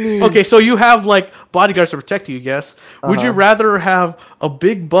money. Okay, so you have like bodyguards to protect you. Yes. Would you rather have a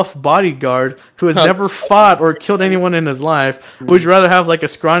big buff bodyguard who has never fought or killed anyone in his life? Would you rather have like a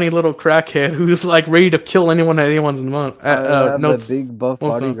scrawny little crackhead who's like ready to kill anyone at anyone's notes? A big buff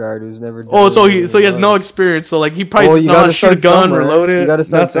bodyguard who's never. So he has no experience. So like he probably doesn't know how to shoot a gun, reload it. You gotta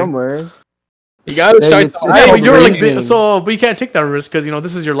start somewhere. You gotta start. But you can't take that risk because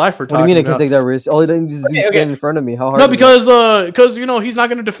this is your life we're talking about. What do you mean I can't take that risk? All he does is stand in front of me. How hard? No, because he's not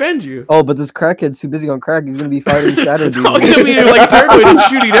gonna defend you. Oh, but this crackhead's too busy on crack. He's gonna be fighting shadow dudes. He's gonna be like paranoid and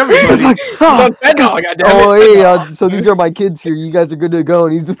shooting everybody. So these are my kids here. You guys are good to go,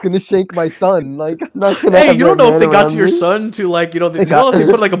 and he's just gonna shank my son. Like, I'm not gonna. Hey, you don't know if they got to your son to like if they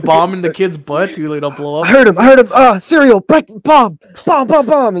put like a bomb in the kid's butt to blow up. I heard him. Cereal, bomb,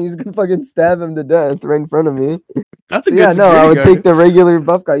 and he's gonna fucking stab him to death right in front of me. That's a good I would take the regular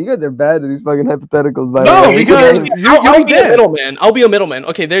buff guy. You guys are bad at these fucking hypotheticals, by the way. No, because I'll be a middleman. I'll be a middleman.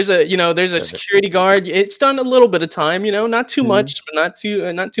 Okay, there's a security guard. It's done a little bit of time, not too much, but not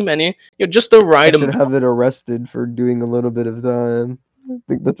too many. Just the right amount. I should have it arrested for doing a little bit of time. I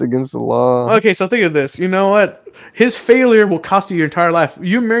think that's against the law. Okay, so think of this. You know what? His failure will cost you your entire life.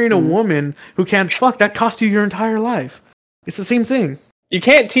 You marrying a woman who can't fuck, that costs you your entire life. It's the same thing. You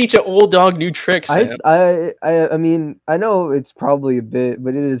can't teach an old dog new tricks. I mean, I know it's probably a bit,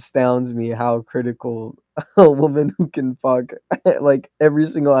 but it astounds me how critical a woman who can fuck like every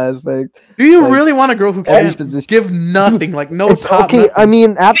single aspect. Do you really want a girl who can't give nothing, like no top? Okay, nothing? I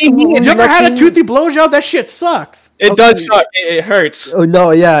mean, absolutely. You ever had a toothy blowjob? That shit sucks. It does suck. It hurts. Oh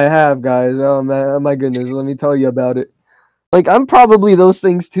no, yeah, I have, guys. Oh man, oh my goodness. Let me tell you about it. Like, I'm probably those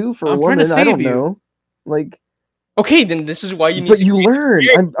things too for a woman. I don't know. Like. Okay, then this is why you need. But you learn.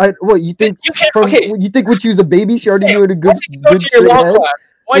 What you think? You think when she was a baby, she already knew it a good straight head.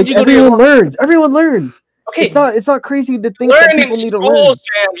 Why'd you go to your learns? Everyone learns. Okay, it's not crazy to think that people need to learn.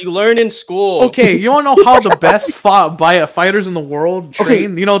 Sam. You learn in school. Okay, you want to know how the best fighters in the world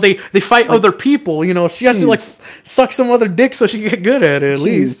train? Okay. They fight other people. She has to like suck some other dick so she can get good at it. At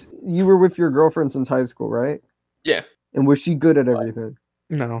least you were with your girlfriend since high school, right? Yeah. And was she good at everything?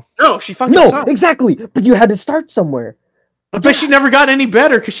 No, she fucking sucked. Exactly. But you had to start somewhere. But she never got any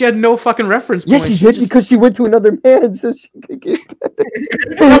better because she had no fucking reference point. Yes, she did because she went to another man so she could get better.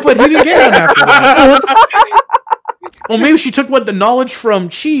 No, but he didn't get none after that. Well, maybe she took the knowledge from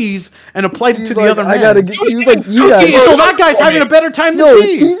Cheese and applied it to the other man. She was like, you guys. So that guy's having a better time than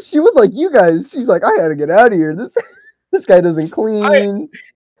Cheese. She was like, you guys. She's like, I gotta get out of here. This guy doesn't clean.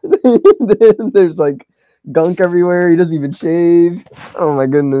 There's like gunk everywhere. He doesn't even shave. Oh my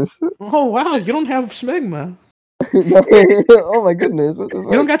goodness. Oh wow, you don't have smegma. Oh my goodness, what the fuck?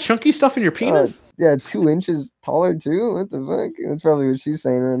 You don't got chunky stuff in your penis? Yeah, 2 inches taller too. What the fuck? That's probably what she's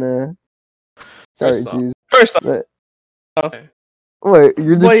saying right now. Sorry, Cheese. First off, okay. Wait,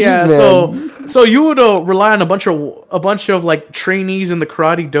 you're the Cheese man. So you would rely on a bunch of like trainees in the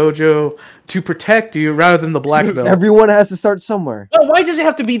karate dojo to protect you rather than the black belt. Everyone has to start somewhere. Well, why does it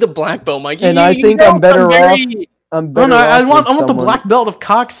have to be the black belt, Mike? And I think I'm better off. I want the black belt of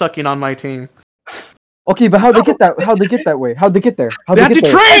cock sucking on my team. Okay, but how'd they get that? How'd they get that way? How'd they get there? They had to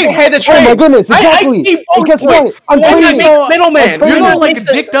train. They had to train. Oh my goodness, exactly. And guess what? I'm training. Middleman. You know, like a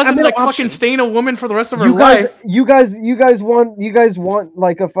dick doesn't like fucking stain a woman for the rest of her life. You guys want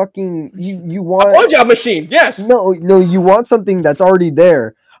like a fucking you want a blowjob machine? Yes. No, you want something that's already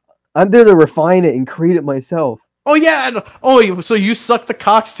there. I'm there to refine it and create it myself. Oh yeah, so you suck the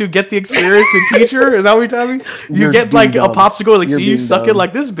cocks to get the experience to teach her? Is that what you're telling me? You get like dumb. A popsicle, like, so you suck it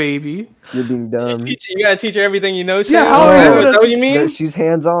like this, baby. You're being dumb. You gotta teach her everything you know. Yeah, is that what you mean? She's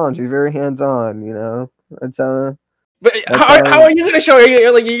hands-on. She's very hands-on, you know? That's But how are you gonna show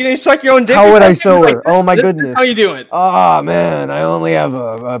her? Like, you're gonna suck your own dick? How would I show her? Oh my goodness! How you doing? Oh man, I only have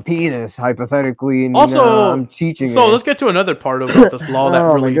a penis, hypothetically, and also I'm teaching. So let's get to another part about this law that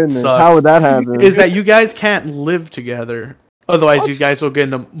really sucks. How would that happen? Is that you guys can't live together? Otherwise, you guys will get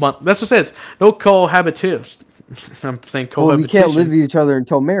into month. That's what it says. No cohabitation. I'm saying cohabitation. Well, we can't live with each other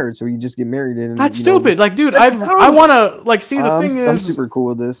until marriage, so you just get married. And that's stupid. Like, dude, I want to like see the thing is. I'm super cool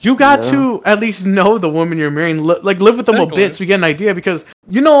with this. You got to at least know the woman you're marrying. Like, live with them a bit so you get an idea, because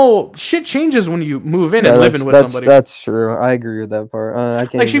shit changes when you move in and living with somebody. That's true. I agree with that part. I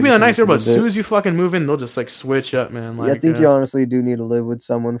can't. Like, she'd be the nice girl, but as soon as you fucking move in, they'll just like switch up, man. Like, I think you honestly do need to live with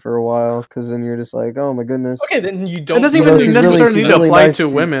someone for a while, because then you're just like, oh my goodness. Okay, then you don't. It doesn't even necessarily need to apply to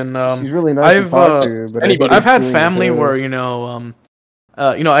women. She's really nice to talk to, but I've had family where we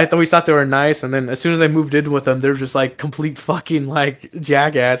thought they were nice, and then as soon as I moved in with them, they're just like complete fucking like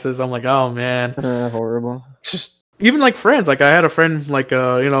jackasses. I'm like, oh man, horrible. Even like friends, like I had a friend, like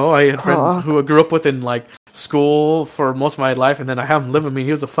I had a friend who I grew up with in like school for most of my life, and then I have him live with me.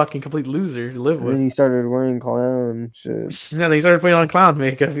 He was a fucking complete loser to live with. And he started wearing clown shit. Yeah, then he started putting on clown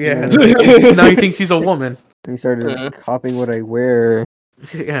makeup. Yeah, now he thinks he's a woman. He started copying what I wear.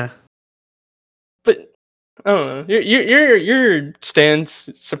 Yeah. I don't know. Your stance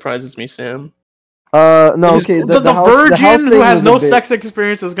surprises me, Sam. No, okay. The virgin who has no sex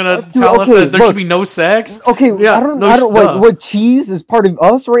experience is gonna tell us that there should be no sex. Okay, yeah, I don't like what Cheese is part of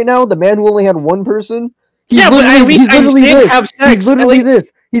us right now. The man who only had one person. But at least I did have sex. He's literally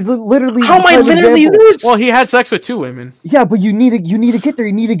this. He's literally. How am I literally this? Well, he had sex with 2 women. Yeah, but you need to get there.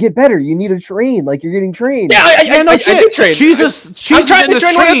 You need to get better. You need to train. Like, you're getting trained. Yeah, I did train. Jesus, I'm trying to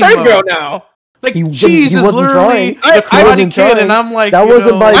train with a third girl now. Like, Cheese is literally the karate kid, and I'm like, that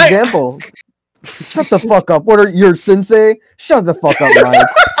wasn't by example. Shut the fuck up. What are your sensei? Shut the fuck up, Mike.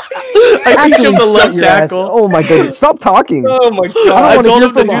 I teach him the left tackle. Oh my goodness! Stop talking. Oh my god! I told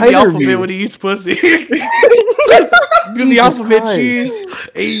him to do the alphabet when he eats pussy. Do the alphabet, Cheese.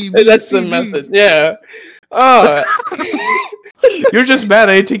 That's the method. Yeah. You're just mad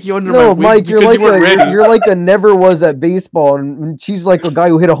I didn't take you under my wing Mike, because you weren't ready. You're like a never was at baseball, and she's like a guy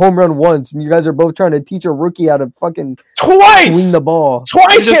who hit a home run once, and you guys are both trying to teach a rookie how to fucking swing the ball.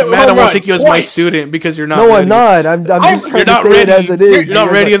 You're just mad I won't take you as my student because you're not ready. No, I'm not. I'm just trying to say it as it is. You're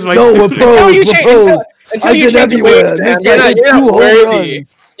not ready as my student. No, we're pros. Until you change your ways, Sam. You're not worthy.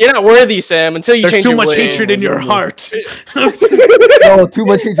 You're not worthy, Sam, until you change your ways. There's too much hatred in your heart. No, too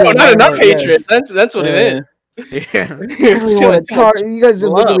much hatred. No, not enough hatred. That's what it is. Yeah. I really want to talk. You guys are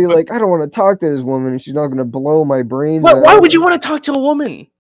literally like, I don't want to talk to this woman, and she's not going to blow my brains out. Why would you want to talk to a woman?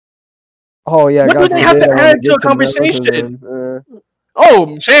 Oh yeah, what would they have to add to a conversation?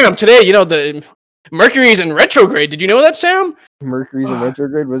 Oh, Sam, today, the Mercury's in retrograde. Did you know that, Sam? Mercury's in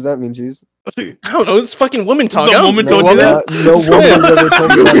retrograde? What does that mean, Cheese? I don't know. This fucking woman talk. No woman told you that? No woman's ever told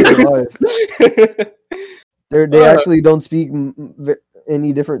me that in their life. They actually don't speak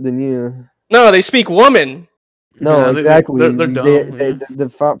any different than you. No, they speak woman. No, exactly. They're dumb. The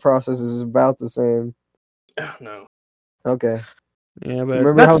thought process is about the same. Oh, no. Okay. Yeah, but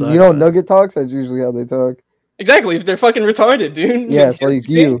remember how Nugget talks? That's usually how they talk. Exactly. If they're fucking retarded, dude. Yeah, it's like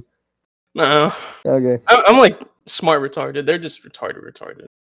you. No. Okay. I'm like smart retarded. They're just retarded.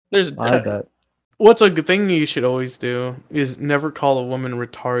 There's a I bet. what's a good thing you should always do is never call a woman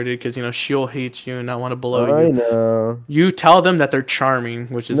retarded because she'll hate you and not want to blow you. I know. You tell them that they're charming,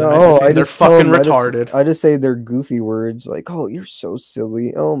 which is a No, nice thing. They're fucking retarded. I just say they're goofy words like, "Oh, you're so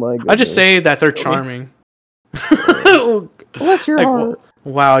silly." Oh my god. I just say that they're charming. Bless your heart.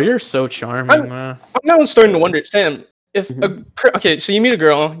 Wow, you're so charming. I'm now starting to wonder, Sam. If so you meet a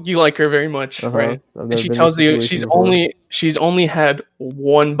girl, you like her very much, right? And she tells you she's only had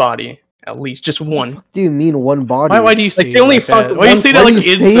one body, at least just one. What do you mean one body? Why do you say like, like that? Why do you say that like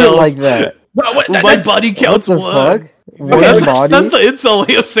incels? Say it like that? My body counts one. One body? That's the incel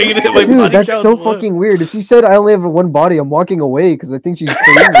way of saying it. My Dude, body that's counts so one. fucking weird. If she said I only have one body, I'm walking away because I think she's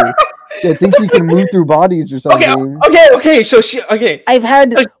crazy. I think she can move through bodies or something. Okay. So I've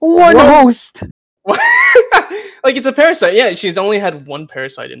had one host. Like it's a parasite. Yeah, she's only had one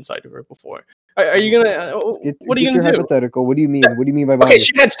parasite inside of her before. Are you gonna? What are you gonna do? Hypothetical. What do you mean? What do you mean by body? Okay,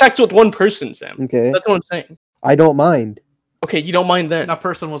 she had sex with one person, Sam. Okay, that's what I'm saying. I don't mind. Okay, you don't mind that. That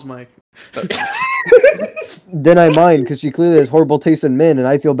person was Mike. Then I mind because she clearly has horrible taste in men, and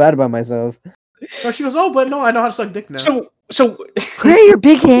I feel bad about myself. No, she goes, but no, I know how to suck dick now. So where are your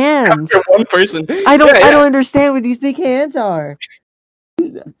big hands? One person. I don't understand what these big hands are.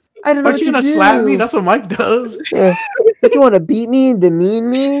 I don't know. Aren't you gonna slap me? That's what Mike does. Yeah. Don't you want to beat me and demean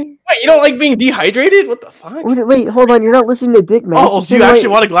me? Wait, you don't like being dehydrated? What the fuck? Wait, hold on. You're not listening to Dick, man. Oh, so you actually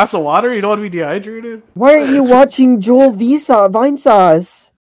want a glass of water? You don't want to be dehydrated? Why aren't you watching Joel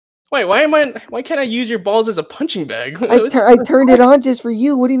Vinesauce? Wait, why can't I use your balls as a punching bag? I turned it on just for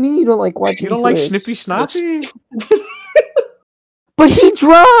you. What do you mean you don't like watching? You don't like Snippy Snappy? But he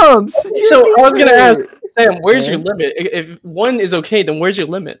drums. So I was gonna ask Sam, where's your limit? If one is okay, then where's your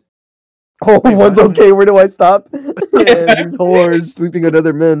limit? Oh, one's okay. Where do I stop? These whores sleeping with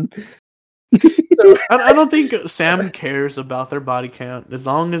other men. I don't think Sam cares about their body count as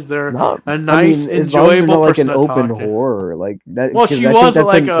long as they're a nice, enjoyable like person an to open talk to. Whore, like that. Well, she was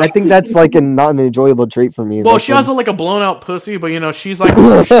like I think that's like not an enjoyable trait for me. Well, she has like a blown out pussy, but she's like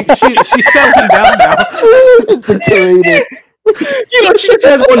she's settling down now. It's a curated. She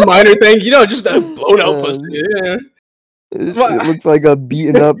has one minor thing. Just a blown out pussy. Yeah. It looks like a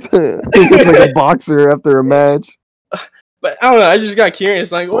beaten up. It looks like a boxer after a match. But I don't know. I just got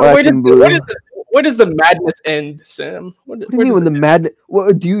curious. Like, where does the madness end, Sam? What do you mean when the madness?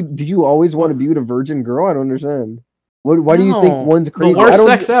 What do you always want to be with a virgin girl? I don't understand. Why do you think one's crazy? The worst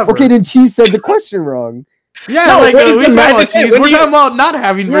sex ever. Okay, then Cheese said the question wrong. Yeah, we're talking about not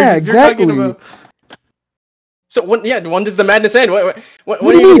having virgins. Yeah, exactly. You're talking about... So when does the madness end? What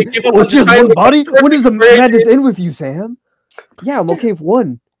do you mean? Just one body? When does the madness end with you, Sam? Yeah, I'm okay with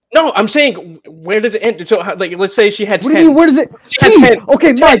one. No, I'm saying where does it end? So let's say she had 10. What do you mean? Where does it? Jeez.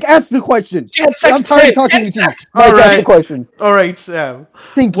 Okay, 10. Mike, ask the question. She had sex. I'm tired of talking to you. Mike, ask the question. All right, Sam.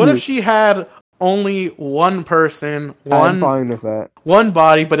 Thank you. What if she had only one person, I'm fine with that. One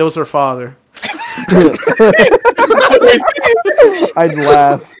body, but it was her father? I'd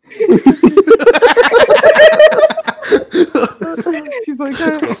laugh. She's like,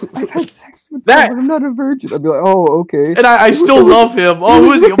 I've had sex with someone. I'm not a virgin. I'd be like, oh, okay. And I still love him. Oh,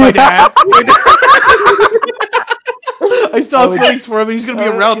 who is he? Oh, my dad. I still have feelings for him, and he's gonna be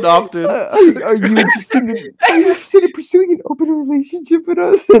around often. Are you interested in pursuing an open relationship with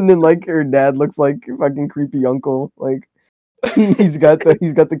us? And then like her dad looks like a fucking creepy uncle. Like he's got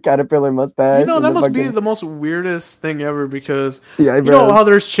the caterpillar mustache. That must be the most weirdest thing ever because how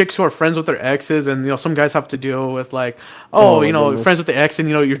there's chicks who are friends with their exes, and some guys have to deal with like, friends with the ex, and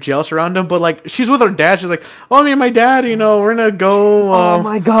you're jealous around them. But like she's with her dad, she's like, oh, me and my dad, we're gonna go. Oh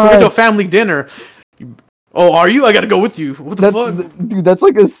my god, we're going to a family dinner. Oh, are you? I gotta go with you. What the fuck? Dude, that's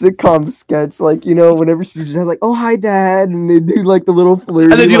like a sitcom sketch. Like, whenever she's like, oh, hi, Dad. And they do like the little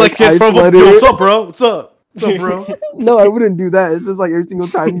flirt. And then you like get from him, what's up, bro? What's up? What's up, bro? No, I wouldn't do that. It's just like every single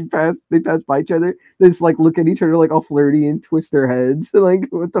time they pass by each other, they just like look at each other like all flirty and twist their heads. Like,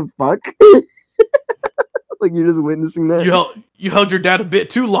 what the fuck? Like, you're just witnessing that. You held your dad a bit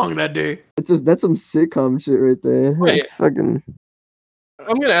too long that day. That's some sitcom shit right there. Wait. Fucking...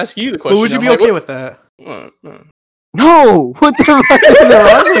 I'm gonna ask you the question. But would you be okay with that? No! What the fuck is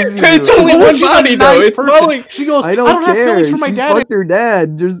wrong with you? It's only one body, though. She goes, I don't care. Have feelings for my dad. Fucked her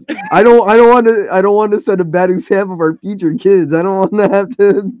dad. I don't want to set a bad example of our future kids. I don't want to have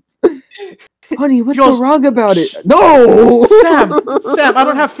to. Honey, what's so wrong about it? No! Sam, I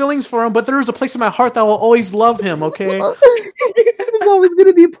don't have feelings for him, but there is a place in my heart that will always love him, okay? There's always going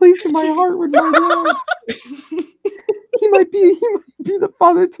to be a place in my heart with my dad. He might be the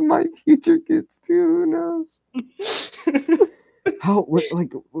father to my future kids too. Who knows? How old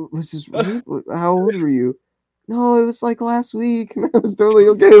were you? No, it was like last week. And I was totally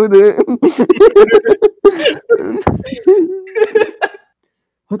okay with it.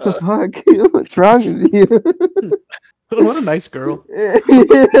 What the fuck? What's wrong with you? What a nice girl.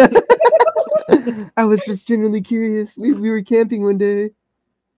 I was just genuinely curious. We were camping one day.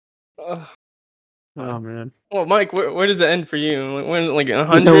 Oh man. Well, Mike, where does it end for you? When like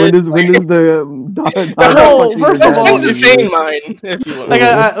 100? Yeah, when does the No, first of all, the same mine, if you will. Like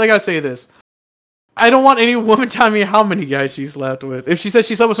I say this. I don't want any woman telling me how many guys she slept with. If she says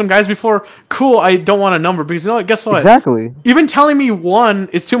she slept with some guys before, cool, I don't want a number because you know what? Guess what? Exactly. Even telling me one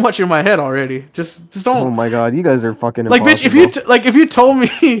is too much in my head already. Just don't. Oh my god, you guys are fucking like, impossible. bitch. If you told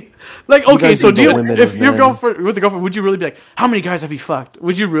me, like, okay, so do you? If your men. girlfriend with a girlfriend, would you really be like, how many guys have you fucked?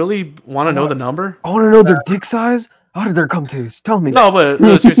 Would you really want to know the number? I want to know their dick size. How did their cum taste? Tell me. No, but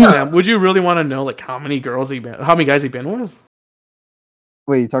seriously, Sam, would you really want to know like how many guys he been with?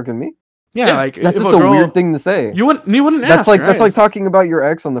 Wait, you talking to me? Yeah, like that's if just a weird thing to say. You wouldn't that's ask. Like right? that's like talking about your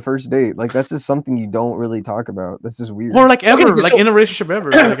ex on the first date. Like that's just something you don't really talk about. That's just weird. Or like ever, like in a relationship ever.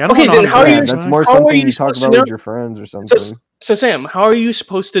 Like, I don't know then how are you? That's more something you talk about with your friends or something. So Sam, how are you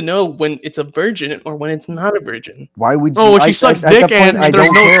supposed to know when it's a virgin or when it's not a virgin? Why would you? Oh, when she sucks dick and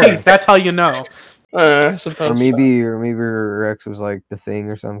there's no teeth. That's how you know. I suppose. Or maybe her ex was like the thing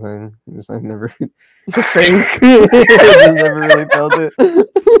or something. Just like never the thing. Never really felt it.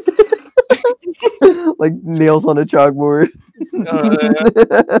 Like nails on a chalkboard.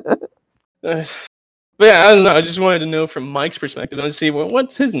 But yeah, I don't know. I just wanted to know from Mike's perspective. I want to see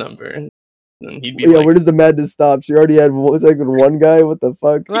what's his number. And he'd be like, where does the madness stop? She already had sex with one guy. What the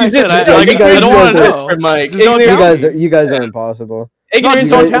fuck? I don't want to know. For Mike. You guys are impossible. Ignorance,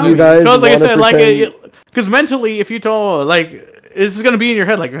 don't tell me. Because like I said, like, because mentally, if you told, like, it's just gonna be in your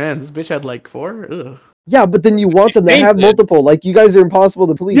head, like, man, this bitch had like 4. Ugh. Yeah, but then you want them to have multiple. Like, you guys are impossible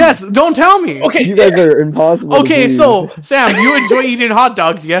to please. Yes, don't tell me. Okay, you guys are impossible. Okay, so Sam, you enjoy eating hot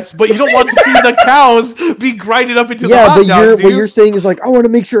dogs, yes, but you don't want to see the cows be grinded up into the hot dogs. What you're saying is like, I want to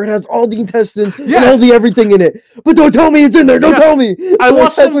make sure it has all the intestines and all the everything in it. But don't tell me it's in there. Don't tell me. I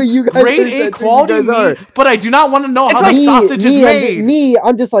want some grade A quality meat, but I do not want to know how the sausage is made.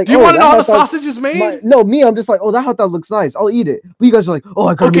 I'm just like, do you want to know how the sausage is made? No, I'm just like, oh, that hot dog looks nice. I'll eat it. But you guys are like, oh,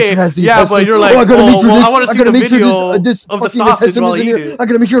 I gotta make sure it has the intestines. But you're like, I want to see the video of the sausage while in you eat there. it. I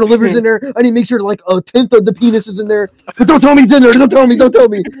gotta make sure the liver's in there. I need to make sure like a tenth of the penis is in there. But don't tell me dinner. Don't tell me.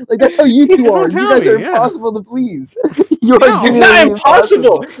 Like that's how you two are. You guys are impossible to please. It's not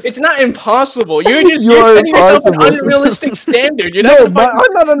impossible. It's not impossible. You're setting yourself an unrealistic standard. You're I'm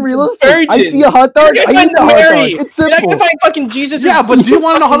not unrealistic. I see a hot dog. I eat the hot dog. It's simple. You're not gonna find fucking Jesus. Yeah, but do you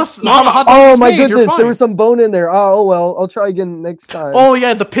want to know how the hot dog is made? Oh my goodness, there was some bone in there. Oh well, I'll try again next time. Oh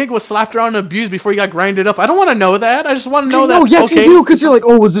yeah, the pig was slapped around and abused before he got grinded up. I don't want to know that. I just want to know that. No, yes, you do, because you're like,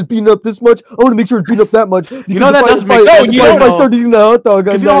 oh, was it beaten up this much? I want to make sure it's beaten up that much. You know that doesn't make sense. If I started eating a hot dog,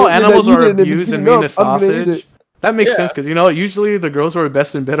 because you know animals are abused and mean a sausage. That makes sense because usually the girls who are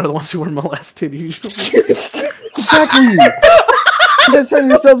best in bed are the ones who are molested. Usually, exactly. You guys turn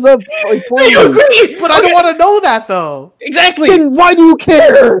yourselves up like poorly. But I don't want to know that though. Exactly. Then why do you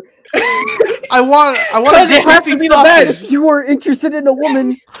care? I want it has to be the best. If you are interested in a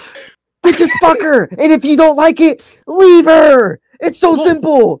woman, then just fuck her. And if you don't like it, leave her. It's so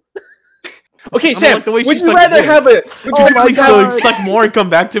simple. Okay, Sam, like would you rather have a... Oh my God. Suck more and come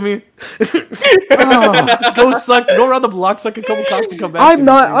back to me? Go around the block, suck a couple cocks and come back I'm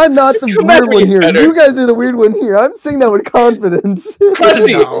not the weird one here. You guys are the weird one here. I'm saying that with confidence.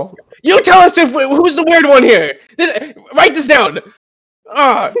 Rusty, you tell us who's the weird one here. Write this down.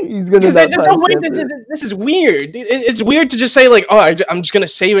 He's gonna. This is weird. It's weird to just say like, oh, I'm just gonna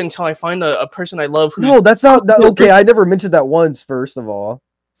save it until I find a person I love. No, that's not okay. I never mentioned that once. First of all,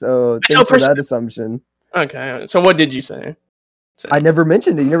 so thanks for that assumption. Okay, so what did you say? I never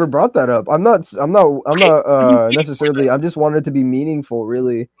mentioned it. You never brought that up. I'm not necessarily. I just wanted it to be meaningful.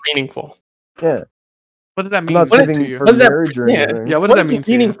 Really meaningful. Yeah. What does that mean? I'm not saving for marriage or anything. Yeah. What does that mean?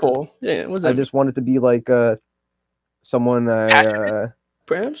 Meaningful. Yeah. What does that I just want it to be like someone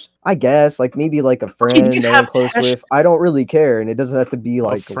perhaps I guess like maybe like a friend that I'm close with. I don't really care, and it doesn't have to be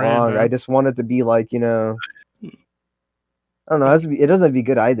like long. I just want it to be like, I don't know. It doesn't have to be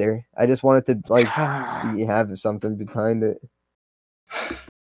good either. I just want it to like have something behind it.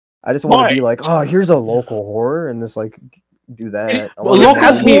 I just want to be like, oh, here's a local whore, and just like do that. A local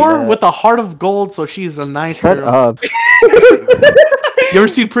whore with a heart of gold, so she's a nice girl. Up. You ever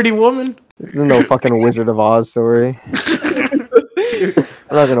seen Pretty Woman? This is no fucking Wizard of Oz story.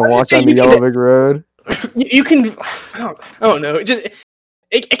 I'm not gonna walk down the Yellow Brick Road. You can, I don't know.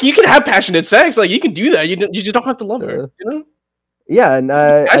 You can have passionate sex. Like you can do that. You just don't have to love her. You know? Yeah, and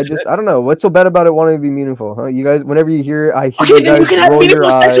I don't know what's so bad about it wanting to be meaningful, huh? You guys, whenever you hear, I hear you guys roll your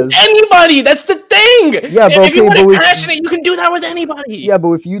eyes. With anybody. That's the thing. Yeah, but if you want to passionate, you can do that with anybody. Yeah,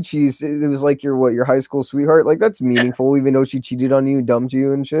 but if you cheat, it was like your high school sweetheart. Like that's meaningful, even though she cheated on you, dumped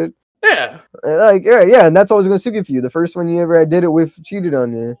you, and shit. Yeah. Like yeah, and that's always gonna stick with you. The first one you ever did it with cheated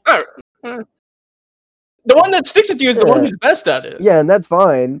on you. The one that sticks with you is the one who's best at it. Yeah, and that's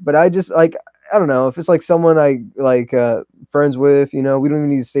fine. But I just like I don't know if it's like someone I like friends with. You know, we don't even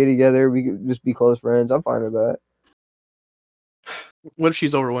need to stay together. We could just be close friends. I'm fine with that. What if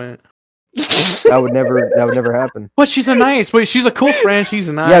she's overweight? That would never happen. But she's she's a cool friend.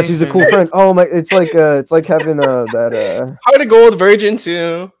 She's nice. Yeah, she's a cool friend. Oh my, it's like having that Heart of Gold Virgin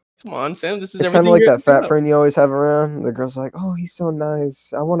too. Come on, Sam. This is. It's kind of like that fat friend you always have around. The girl's like, "Oh, he's so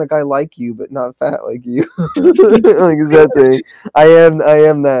nice. I want a guy like you, but not fat like you." Like is that thing? I am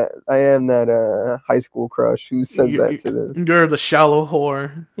that high school crush who says that to them. You're the shallow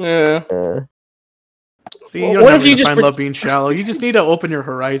whore. Yeah. See, you don't have to find love being shallow. You just need to open your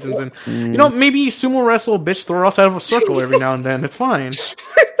horizons and maybe sumo wrestle a bitch, throw us out of a circle every now and then. It's fine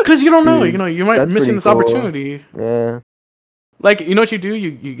because you don't know. You might miss this opportunity. Yeah. Like, you know what you do?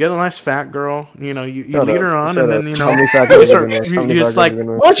 You get a nice fat girl, you lead her on, and then, you just like,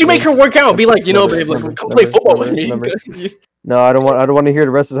 why don't you make her work out? Be like, babe, come play football with me. No, I don't want to hear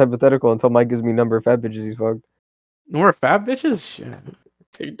the rest of this hypothetical until Mike gives me number of fat bitches he's fucked. More fat bitches? Shit.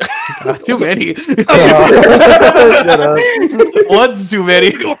 God, too many. Shut up. What's too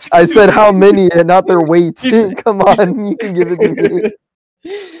many? I said how many and not their weight. Come on, you can give it to me.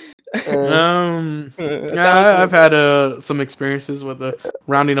 I've had some experiences with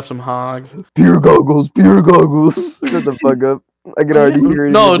rounding up some hogs. Beer goggles. Shut the fuck up. I can already hear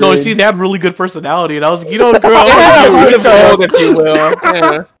it. No. See, they had really good personality, and I was like, girl, if you will.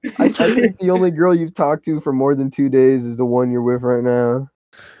 Yeah. I think the only girl you've talked to for more than 2 days is the one you're with right now.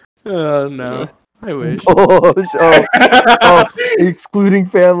 No. I wish. Excluding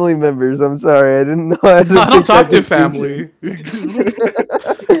family members. I'm sorry, I didn't know. I don't talk to family.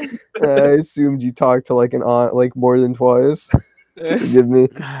 I assumed you talked to like an aunt, like more than twice. Forgive me.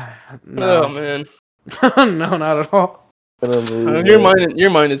 No. Oh man. No, not at all. Your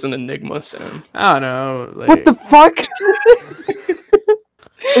mind is an enigma, Sam. I don't know. Like... What the fuck?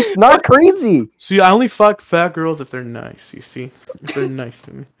 It's not crazy. See, I only fuck fat girls if they're nice. You see, if they're nice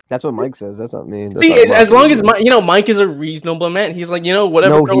to me. That's what Mike says. That's not me. That's see, not as long as Mike is a reasonable man. He's like,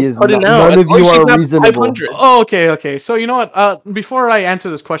 whatever. No, he is not. Out, none of you are reasonable. Oh, okay. So you know what? Before I answer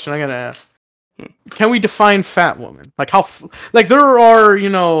this question, I'm gonna ask: can we define fat woman? Like how? Like there are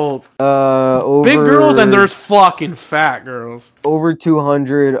big girls and there's fucking fat girls. Over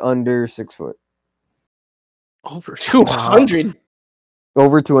 200, under 6 foot. Over 200.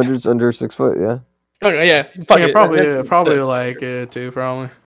 Over 200, under 6 foot. Yeah. Okay, yeah. Probably like too. Probably.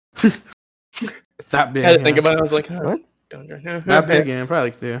 That big. I had to think about it. I was like, what? That big, yeah,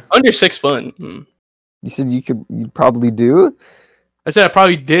 probably do. Under 6 foot. You said you'd probably do? I said I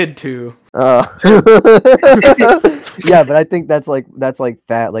probably did too. Yeah, but I think that's like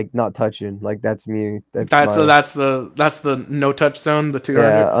fat, like not touching. Like that's me. That's the no touch zone. The 200.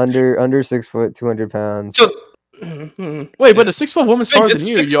 Yeah, under 6 foot, 200 pounds. So, wait, but a 6 foot woman's taller than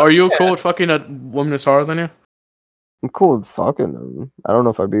you. Are you cool with fucking a woman that's taller than you? I'm cool with fucking them. I don't know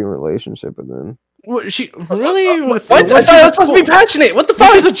if I'd be in a relationship with them. What, she really? What? I thought I was supposed to be passionate. What the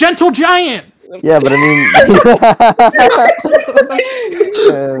fuck? She's a gentle giant. Yeah, but I mean,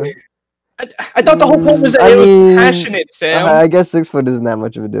 I thought the whole point was that it was passionate, Sam. I guess 6 foot isn't that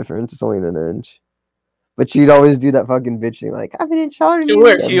much of a difference. It's only an inch. But she'd always do that fucking bitch thing, like, I'm an inch taller than you. She'll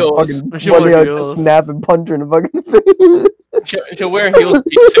wear heels. She'll wear heels. Snap and punch her in the fucking face. She'll wear heels.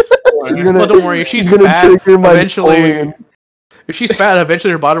 Well, don't worry. If she's fat, eventually... If she's fat,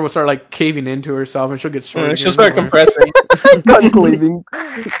 eventually her body will start like caving into herself, and she'll get short. She'll start compressing. Cleaving.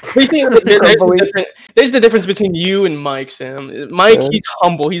 There's the difference between you and Mike, Sam. Mike, he's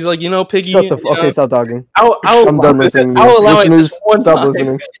humble. He's like, Piggy. Shut the fuck. Okay, stop talking. I'm done listening. I'll allow listeners, it one stop time.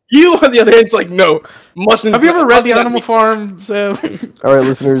 listening. You, on the other hand, it's like, no, mustn't. Have you ever read The Animal Farm, Sam? All right,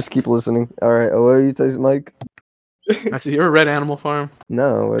 listeners, keep listening. All right, what are you saying, Mike? I see. You ever read Animal Farm?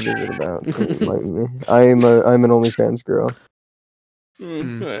 No, what is it about? Enlighten me. I'm an OnlyFans girl.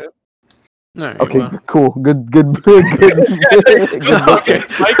 Right. Right, okay, well. Cool. Good. Okay.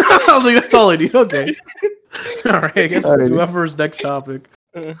 I was like, that's all I need. Okay. All right. I guess whoever's next topic.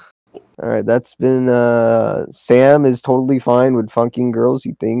 All right. That's been. Sam is totally fine with funking girls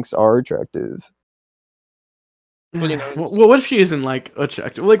he thinks are attractive. Well, well, what if she isn't like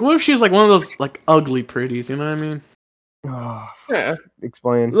attractive? Like, what if she's like one of those like ugly pretties? You know what I mean? Yeah.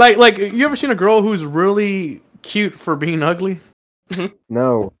 Explain. Like, you ever seen a girl who's really cute for being ugly?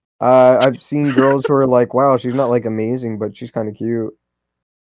 No. I've seen girls who are like, wow, she's not like amazing, but she's kind of cute.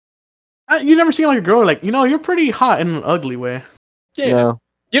 You never seen like a girl like, you're pretty hot in an ugly way. Yeah.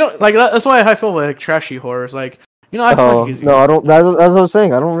 No. Like that's why I feel like trashy whores. Like, I fucking no, I don't. That's what I was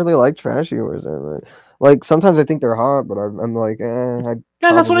saying. I don't really like trashy whores. Like sometimes I think they're hot, but I'm like, yeah,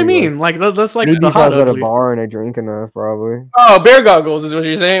 that's what I mean. Like that's like maybe the if hot I was at a ugly. bar and I drink enough, probably. Oh, bear goggles is what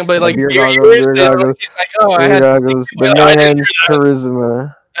you're saying, but like beer beer goggles. Like, oh, beer goggles. The man's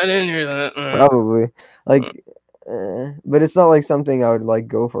charisma. I didn't hear that. Probably. Like, but it's not like something I would like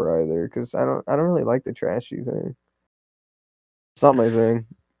go for either, because I don't really like the trashy thing. It's not my thing.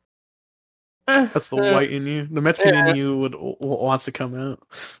 That's the white in you. The Mexican in you wants to come out.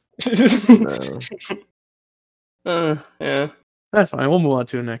 No. Yeah. That's fine. We'll move on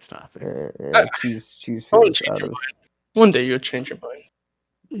to the next topic. Choose One day you'll change your mind.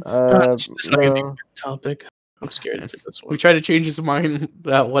 It's not gonna be a good topic. I'm scared of this one. We tried to change his mind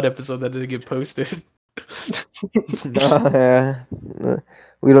that one episode that didn't get posted.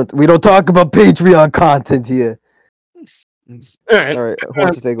 We don't talk about Patreon content here. All right. Who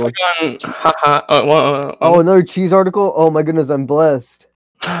wants to take one? Another cheese article. Oh my goodness, I'm blessed.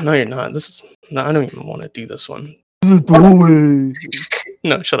 No, you're not. I don't even want to do this one. No,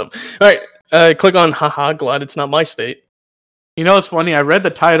 shut up. All right, click on glad it's not my state. You know what's funny? I read the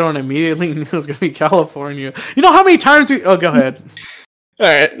title and immediately knew it was going to be California. You know how many times Oh, go ahead. All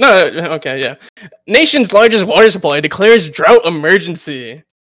right. No, okay, yeah. Nation's largest water supply declares drought emergency.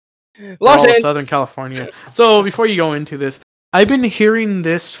 Southern California. So before you go into this, I've been hearing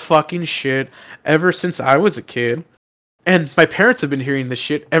this fucking shit ever since I was a kid. And my parents have been hearing this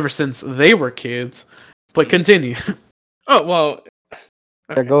shit ever since they were kids. But continue. Oh, well. Okay.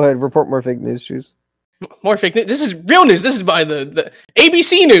 Yeah, go ahead. Report more fake news, Shoes. More fake news? This is real news. This is by the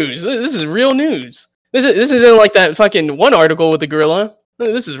ABC News. This is real news. This isn't like that fucking one article with the gorilla.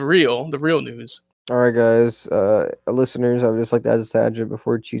 This is the real news. All right, guys. Listeners, I would just like to add this tangent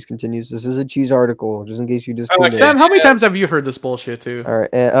before Cheese continues. This is a Cheese article, just in case you just tuned in. Sam, how many times have you heard this bullshit, too? All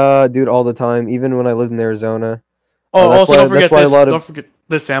right. Dude, all the time. Even when I lived in Arizona. Also, don't forget this. Don't forget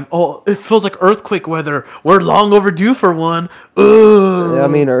this, Sam. Oh, it feels like earthquake weather. We're long overdue for one. Ugh. Yeah, I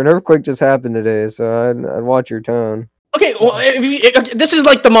mean, an earthquake just happened today, so I'd watch your tone. Okay, well, this is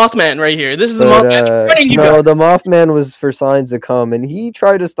like the Mothman right here. This is the Mothman. No, the Mothman was for signs to come, and he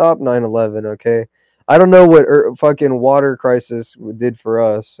tried to stop 9/11, okay? I don't know what fucking water crisis did for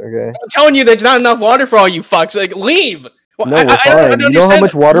us, okay? I'm telling you there's not enough water for all you fucks. Like, leave! Well, no, we're fine. You know how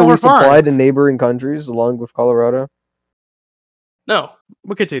much water we supplied in neighboring countries along with Colorado? No.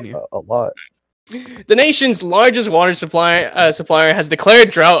 We'll continue. A lot. The nation's largest water supplier has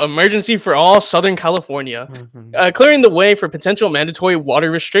declared drought emergency for all Southern California, clearing the way for potential mandatory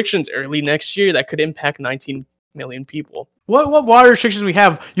water restrictions early next year that could impact 19 million people. What water restrictions we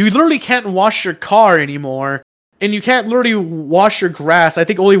have? You literally can't wash your car anymore, and you can't literally wash your grass. I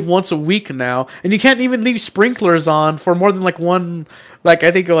think only once a week now, and you can't even leave sprinklers on for more than 10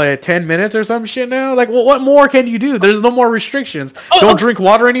 minutes or some shit now. Like, what more can you do? There's no more restrictions. Don't drink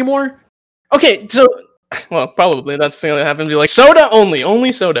water anymore. Okay, so, well, probably that's going to happen. Be like soda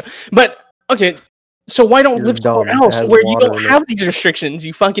only soda. But okay, so why don't live somewhere else where you don't have these restrictions?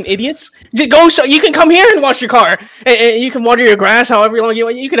 You fucking idiots! Go, so you can come here and wash your car, and you can water your grass however long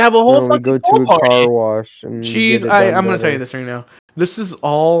you can have a whole fucking go to a car wash. Jeez, I'm going to tell you this right now. This is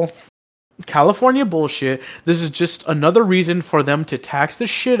all California bullshit. This is just another reason for them to tax the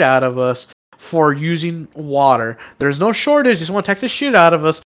shit out of us for using water. There's no shortage. They just want to tax the shit out of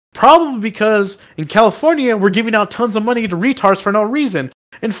us. Probably because in California, we're giving out tons of money to retards for no reason.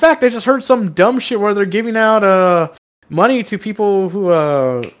 In fact, I just heard some dumb shit where they're giving out money to people who,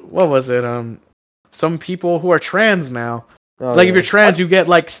 what was it? Some people who are trans now. If you're trans, you get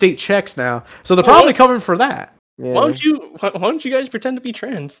state checks now. So they're probably covering for that. Yeah. Why don't you guys pretend to be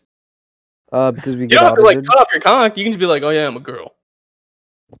trans? Because we you don't have to cut off your cock. You can just be like, oh yeah, I'm a girl.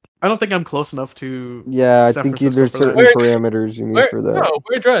 I don't think I'm close enough to. Yeah, I think there's certain parameters you need for that. No,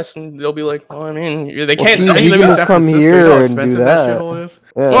 wear a dress, and they'll be like, "Oh, I mean, they can't." You can just come here and do that.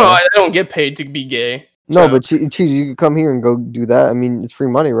 Well, I don't get paid to be gay. No, but Cheese, you can come here and go do that. I mean, it's free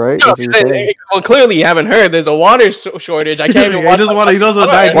money, right? No, well, clearly you haven't heard. There's a water shortage. I can't even. He doesn't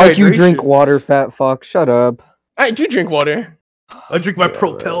die. Like you drink water, fat fuck. Shut up. I do drink water. I drink my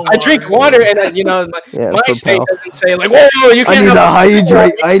Propel. I drink water, and my state doesn't say whoa, you can't. I need to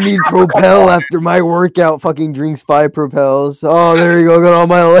hydrate. I need Propel after my workout. Fucking drinks 5 Propels. Oh, there you go. Got all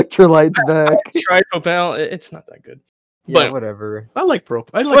my electrolytes back. Try Propel. It's not that good. Yeah, but whatever. I like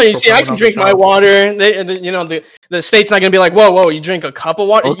Propel. You see, I can drink my water. The state's not gonna be like, whoa, you drink a cup of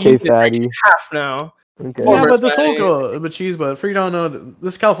water. Okay, you fatty. half now. Okay. Yeah, but this whole but cheese, but for you don't know,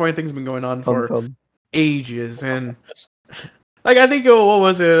 this California thing's been going on for ages, and like I think what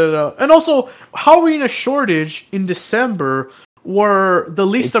was it? And also, how are we in a shortage in December where the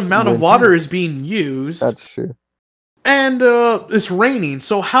least amount of water is being used? That's true. And it's raining.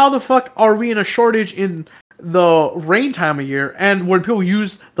 So how the fuck are we in a shortage in the rain time of year and when people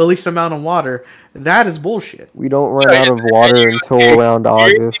use the least amount of water? That is bullshit. We don't run out of water until around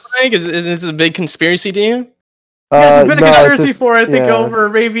August. Is this a big conspiracy to you? Yes, it's been a conspiracy for I think over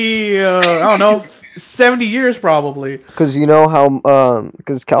maybe I don't know 70 years probably. Because you know how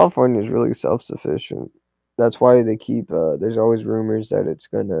because California is really self-sufficient. That's why they keep there's always rumors that it's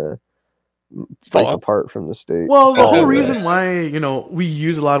gonna break apart from the state. Well, the whole reason why we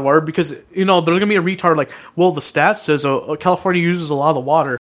use a lot of water because there's gonna be a retard like, well, the stats says California uses a lot of the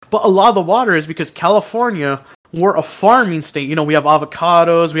water, but a lot of the water is because California, we're a farming state. We have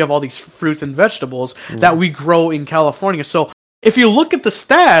avocados, we have all these fruits and vegetables that we grow in California. So if you look at the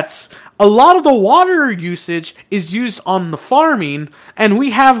stats, a lot of the water usage is used on the farming, and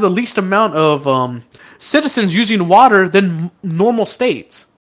we have the least amount of citizens using water than normal states.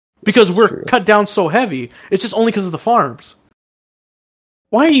 Because we're cut down so heavy. It's just only because of the farms.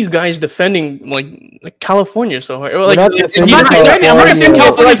 Why are you guys defending like California so hard? Like, I'm not saying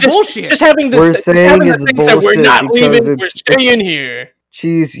California's bullshit. Just having this. We're saying it's bullshit that we're not leaving. We're staying here.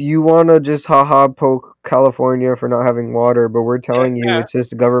 Cheese, you want to just poke California for not having water, but we're telling you it's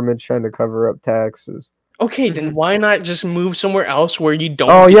just the government trying to cover up taxes. Okay, then why not just move somewhere else where you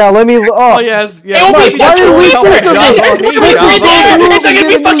don't? Oh yeah, let me. Oh yes, yeah. It's like if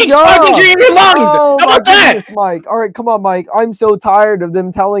you fucking smoking in your lungs. How about that, Mike? All right, come on, Mike. I'm so tired of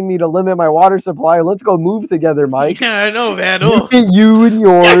them telling me to limit my water supply. Let's go move together, Mike. Yeah, I know, man. You and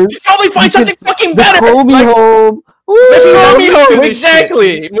yours. Probably find something fucking better. Throw me home.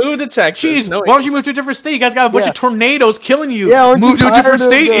 Exactly. Move to Texas. Jeez, why don't you move to a different state? You guys got a bunch of tornadoes killing you. Yeah, move to a different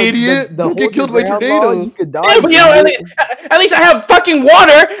state, idiot. Don't get killed by tornadoes. You could die. At least I have fucking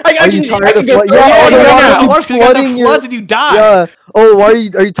water. I can go. Floods and you die. Yeah. Oh, why are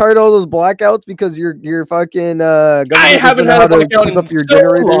you tired of all those blackouts? Because your fucking government doesn't know how to keep up your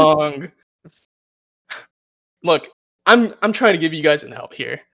generators. Long. Look, I'm trying to give you guys an help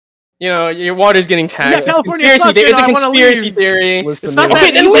here. Your water's getting taxed. Yeah, California It's a conspiracy theory. It's not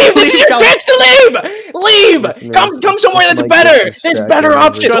okay, then leave. This is your chance to leave. Leave. Come somewhere that's better. There's better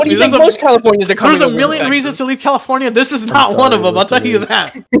options. What do you think most Californians are coming? There's a million reasons to leave California. This is not one of them. I'll tell you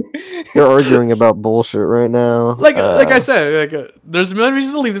that. You're arguing about bullshit right now. Like I said, there's a million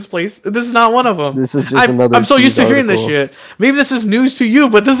reasons to leave this place. This is not one of them. This is just another. I'm so used to hearing this shit. Maybe this is news to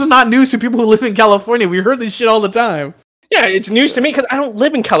you, but this is not news to people who live in California. We heard this shit all the time. Yeah, it's news to me because I don't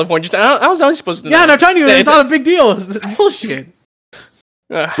live in California. I was always supposed to know. Yeah, and I'm telling you, it's not a big deal. It's bullshit.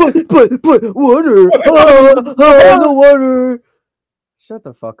 But water. The water. Shut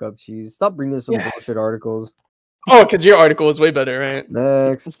the fuck up, Cheese. Stop bringing some bullshit articles. Oh, because your article is way better, right?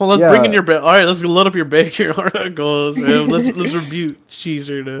 Next. Well, let's bring in your all right, let's load up your Baker articles. Let's rebuke Cheese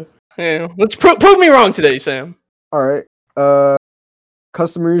here to. Yeah, let's prove me wrong today, Sam. All right.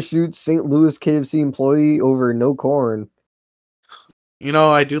 Customer shoots St. Louis KFC employee over no corn.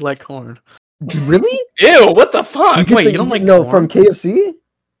 I do like corn. Really? Ew, what the fuck? Wait, you don't like corn? No, from KFC?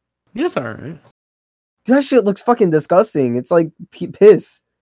 Yeah, it's alright. That shit looks fucking disgusting. It's like piss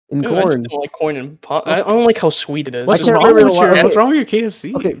and corn. I just don't like corn and pot. I don't like how sweet it is. What's wrong with your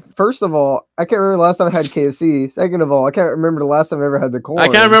KFC? Okay, first of all, I can't remember the last time I had KFC. Second of all, I can't remember the last time I ever had the corn. I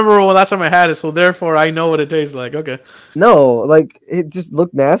can't remember the last time I had it, so therefore I know what it tastes like. Okay. No, like it just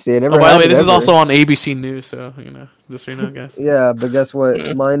looked nasty. By the way, this is also on ABC News, so just so you know, guys. Yeah, but guess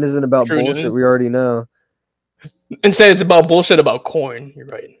what? Mine isn't about bullshit. We already know. Instead, it's about bullshit about corn. You're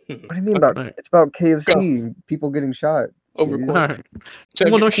right. What do you mean about? It's about KFC. People getting shot. Over corn. Right.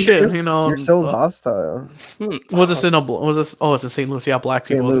 Well, no shit. You're so hostile. Was this in a? Was this? Oh, it's in St. Louis. Yeah, black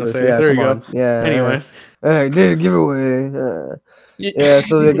people. Was gonna say. Yeah, there you go. Yeah. Anyways, hey, did a giveaway. Yeah.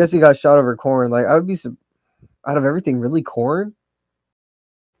 So I guess he got shot over corn. Like I would be, out of everything, really corn.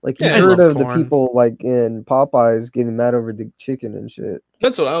 Like you heard of the people like in Popeyes getting mad over the chicken and shit.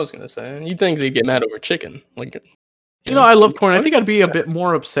 That's what I was gonna say. You think they get mad over chicken? Like, I love corn. I think I'd be a bit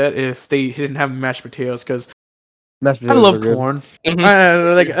more upset if they didn't have mashed potatoes because. I love corn.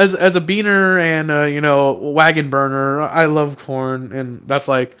 Mm-hmm. Like as a beaner and wagon burner, I love corn, and that's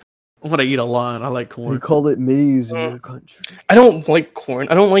like what I eat a lot. I like corn. You call it maize in your country. I don't like corn.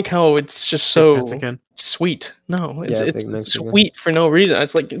 I don't like how it's just so sweet. No, it's sweet for no reason.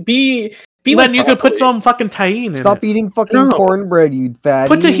 It's like be. Then you could put some fucking tahini in it. Stop eating fucking cornbread, you fatty.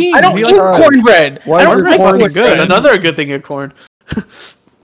 Put tahini. I don't eat cornbread. Why is corn good? Another good thing in corn.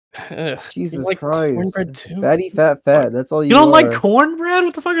 Jesus like Christ. Cornbread too? Fatty, fat. That's all you don't are. like cornbread?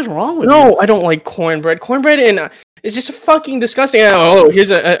 What the fuck is wrong with you? No, I don't like cornbread. Cornbread and it's just fucking disgusting.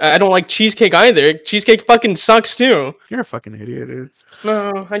 I don't like cheesecake either. Cheesecake fucking sucks too. You're a fucking idiot, dude.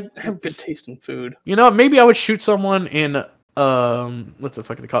 No, I have good taste in food. You know, maybe I would shoot someone in what the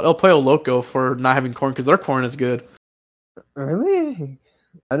fuck are they called? El Pollo Loco for not having corn because their corn is good. Really?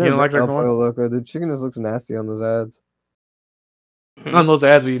 I don't like that El corn? Pollo Loco. The chicken just looks nasty on those ads. On those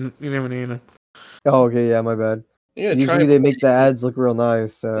ads, you never eaten it. Oh, okay, yeah, my bad. Yeah, usually they make the ads look real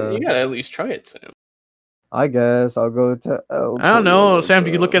nice. So you gotta at least try it, Sam. I guess I'll go to El I don't know, Pollo Sam.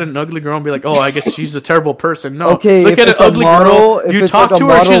 Do you look at an ugly girl and be like, "Oh, I guess she's a terrible person"? No. Okay, look at an ugly girl. You talk to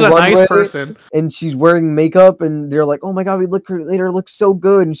her; she's a nice person, and she's wearing makeup, and they're like, "Oh my god, we look her later looks so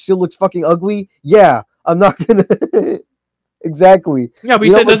good," and she looks fucking ugly. Yeah, I'm not gonna. Exactly. Yeah, but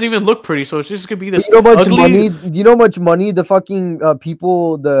you said it doesn't even look pretty, so it's just gonna be this. You know how much money the fucking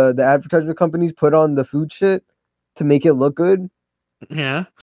people, the advertisement companies put on the food shit to make it look good? Yeah.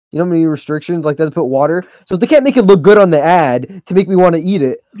 You know how many restrictions like that put water? So if they can't make it look good on the ad to make me want to eat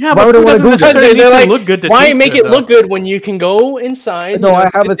it, yeah, why would I want to go there? Look good. Why make it look good when you can go inside? No,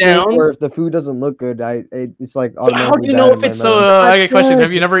 I have a thing where if the food doesn't look good, it's like automatically. How do you know if it's so? I get a question.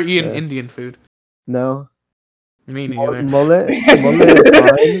 Have you never eaten Indian food? No. Me neither. Mullet is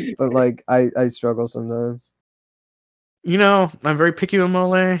fine, but like I struggle sometimes. You know, I'm very picky with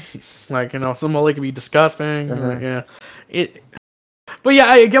mole. Like, you know, some mole can be disgusting. Yeah, But yeah,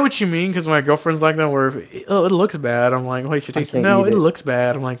 I get what you mean because my girlfriend's like that. Where it looks bad, I'm like, well, you should taste it. No, it looks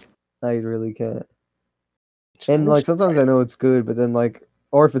bad. I'm like, I really can't. And like sometimes I know it's good, but then like,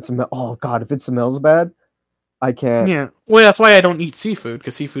 or if it smells, oh god, if it smells bad, I can't. Yeah, well, that's why I don't eat seafood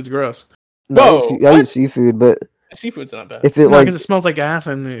because seafood's gross. No, I eat seafood, but seafood's not bad. If it because it smells like ass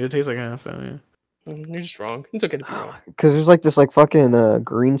and it tastes like ass. So yeah. You're just wrong. It's okay to be wrong. Because there's like this like fucking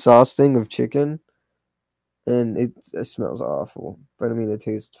green sauce thing of chicken, and it smells awful. But I mean, it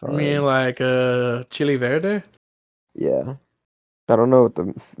tastes fine. You mean like chili verde? Yeah, I don't know what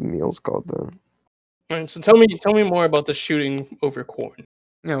the meal's called though. All right, so tell me more about the shooting over corn.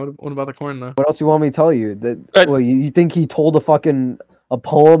 Yeah, what about the corn though? What else you want me to tell you? That well, you think he told a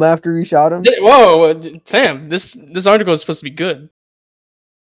poem after he shot him? Whoa, Sam! This article is supposed to be good.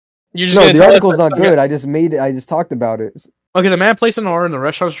 The article's not good. I just talked about it. Okay, the man placed an order in the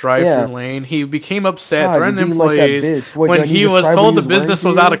restaurant's drive-thru lane. He became upset, threatened employees when he was told the business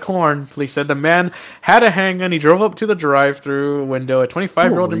was out of corn. Police said the man had a handgun. He drove up to the drive-thru window. A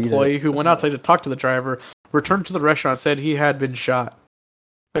 25-year-old employee who went outside to talk to the driver returned to the restaurant, said he had been shot.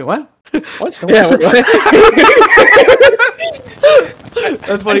 Wait, what? What? Yeah.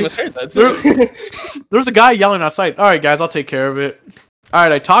 That's funny. There's a guy yelling outside. All right, guys, I'll take care of it. All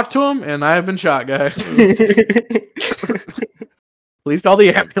right, I talked to him, and I have been shot, guys. Please call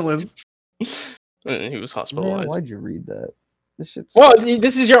the ambulance. He was hospitalized. Man, why'd you read that? This shit's... Well,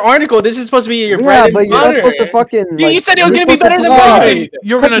 this is your article. This is supposed to be your bread and butter. Yeah, but you're not supposed to fucking... you said it was going to be better than mine.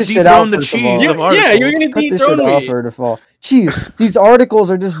 You're going to dethrone the cheese of articles. Yeah, you're going to dethrone me. Cut this shit off, fall. Cheese, these articles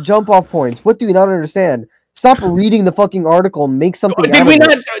are just jump-off points. What do you not understand? Stop reading the fucking article and make something out of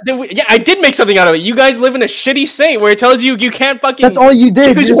it. Yeah, I did make something out of it. You guys live in a shitty state where it tells you can't fucking... That's all you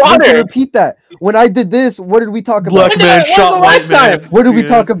did. Use just water. Repeat that. When I did this, what did we talk about? Black man shot white man. What did we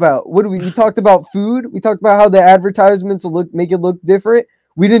talk about? We talked about food. We talked about how the advertisements will make it look different.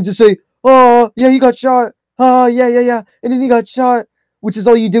 We didn't just say, oh, yeah, he got shot. Oh, yeah. And then he got shot, which is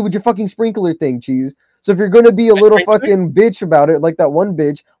all you did with your fucking sprinkler thing, Cheese. So if you're going to be a little fucking bitch about it, like that one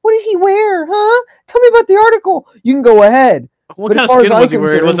bitch, what did he wear, huh? Tell me about the article. You can go ahead. What kind of skin was he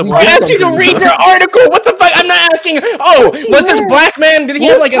wearing? I asked you to read your article. What the fuck? I'm not asking. Oh, was this black man? Did he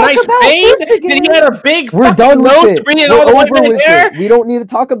have like a nice fade? Did he have a big fucking nose to bring it all the way in there? We don't need to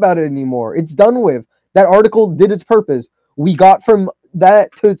talk about it anymore. It's done with. That article did its purpose. We got from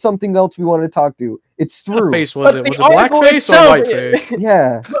that to something else we wanted to talk to. It's through. What face was it? Was it black face or white face?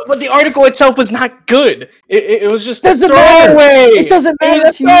 Yeah. But the article itself was not good. It was just a throwaway. It doesn't matter.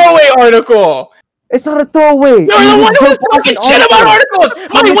 It's a throwaway article. It's not a throwaway. You're the one who's talking shit about articles.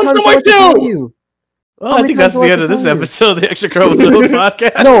 Mine wants someone too. Well, I think that's the end of this episode of the Extra Chromosome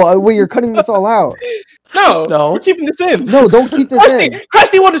podcast. No, wait, you're cutting this all out. No, we're keeping this in. No, don't keep this in.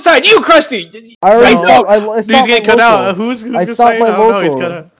 Krusty will decide. You, Krusty. I already stopped. He's getting cut out. Who's I stopped my vocal. He's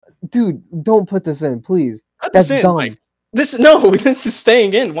cut out. Dude, don't put this in, please. That's dumb. Mike. This is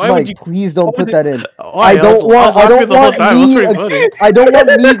staying in. Why would you? Please don't put that in. I don't want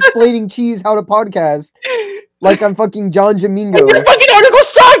me explaining Cheese how to podcast like I'm fucking John Jamingo. Your fucking article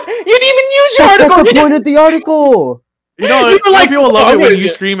sucked. You didn't even use your article. That's not the point of the article. You know, like, people love it when you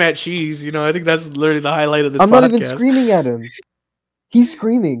scream at Cheese. You know, I think that's literally the highlight of this podcast. I'm not even screaming at him. He's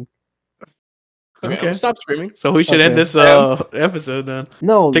screaming. Okay. Stop screaming. So we should end this episode then.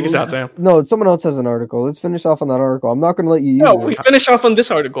 No. Take us out, Sam. No, someone else has an article. Let's finish off on that article. I'm not going to let you use it. No, we finish off on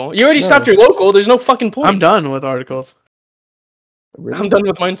this article. You already stopped your local. There's no fucking point. I'm done with articles. Really? I'm done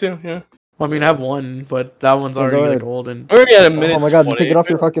with mine too, yeah. Well, I mean, I have one, but that one's already like old and... We're already at a minute. Oh my god, take it off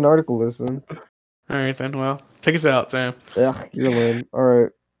your fucking article list then. Alright then, well, take us out, Sam. Ugh, you're lame. Alright.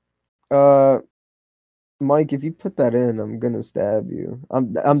 Mike, if you put that in, I'm gonna stab you.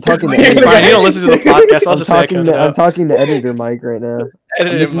 I'm talking to editor. Fine, you don't listen to the podcast. I'll just I'm talking to editor Mike right now.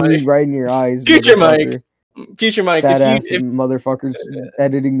 Editor Mike. Right in your eyes. Future Mike. Future Mike. Badass motherfuckers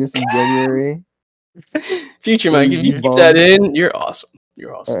editing this in January. Future Mike, if you keep that in, you're awesome.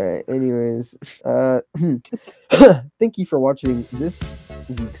 You're awesome. Alright, anyways. Thank you for watching this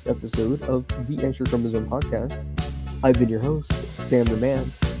week's episode of the Extra Chromosome Podcast. I've been your host, Sam the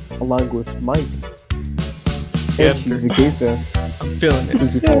Man, along with Mike. And she's the queso. I'm feeling it.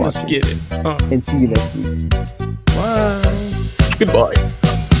 Thank you for watching. Let's get it. And see you next week. Bye. Goodbye.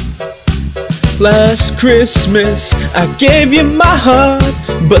 Last Christmas, I gave you my heart,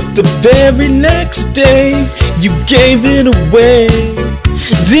 but the very next day, you gave it away.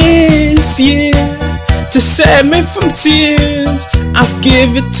 This year, to save me from tears, I'll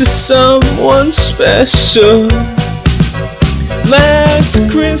give it to someone special. Last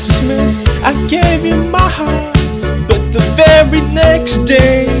Christmas, I gave you my heart, but the very next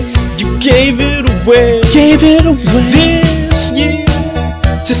day, you gave it away. This year,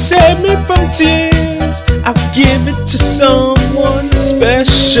 to save me from tears, I'll give it to someone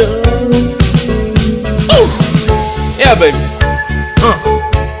special. Ooh! Yeah, baby.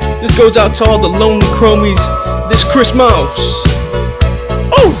 This goes out to all the lonely chromies this Christmas.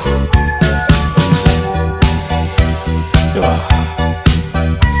 Ooh!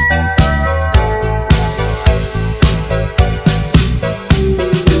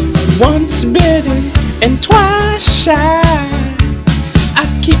 Once bitten and twice shy, I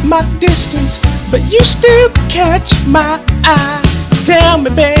keep my distance, but you still catch my eye. Tell me,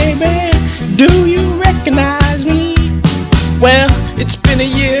 baby, do you recognize me? Well, it's been a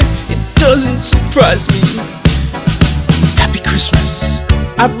year, it doesn't surprise me. Happy Christmas.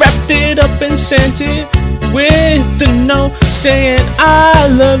 I wrapped it up and sent it with a note saying I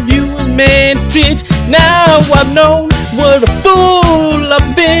love you and meant it. Now I know what a fool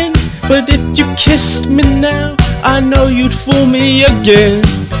I've been, but if you kissed me now, I know you'd fool me again.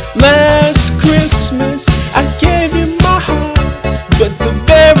 Last Christmas, I gave you my heart, but the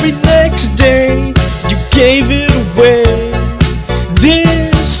very next day, you gave it away.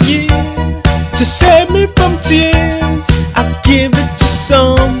 This year, to save me from tears, I'll give it to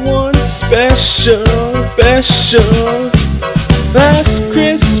someone special. Last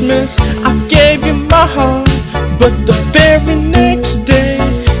Christmas, I gave you my heart, but the very next day,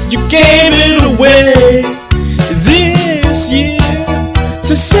 you gave it away. This year,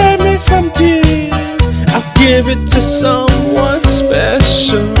 to save me from tears, I'll give it to someone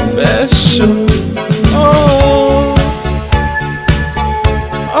special.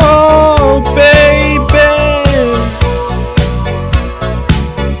 Oh, baby.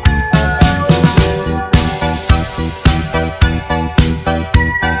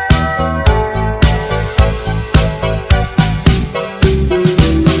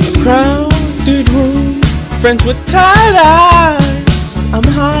 Crowded room, friends with tired eyes. I'm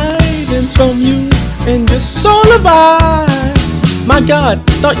hiding from you and your soul of eyes. My God,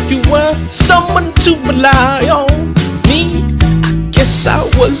 thought you were someone to rely on. Me, I guess I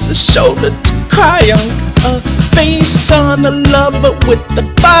was a shoulder to cry on. A face on a lover with the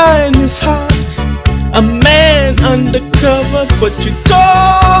finest heart. A man undercover, but you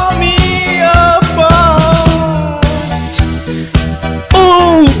tore me apart.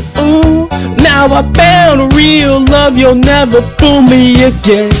 Ooh, now I found a real love, you'll never fool me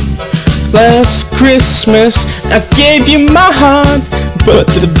again. Last Christmas, I gave you my heart, but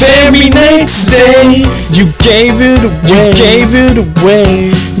the very next day, you gave it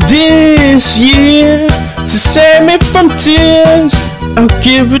away. This year, to save me from tears, I'll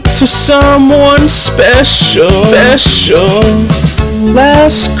give it to someone special.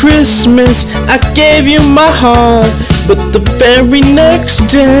 Last Christmas, I gave you my heart, but the very next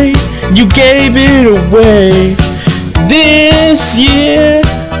day, you gave it away. This year,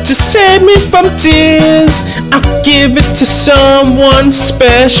 to save me from tears, I'll give it to someone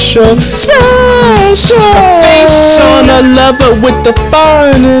special. A face on a lover with the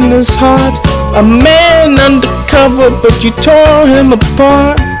fire in his heart. A man undercover, but you tore him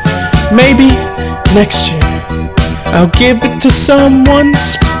apart. Maybe next year, I'll give it to someone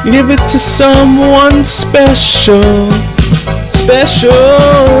special.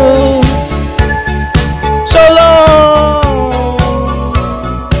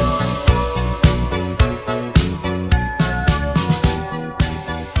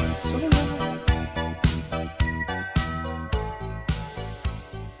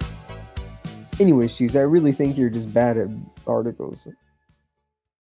 Anyways, Cheese, I really think you're just bad at articles.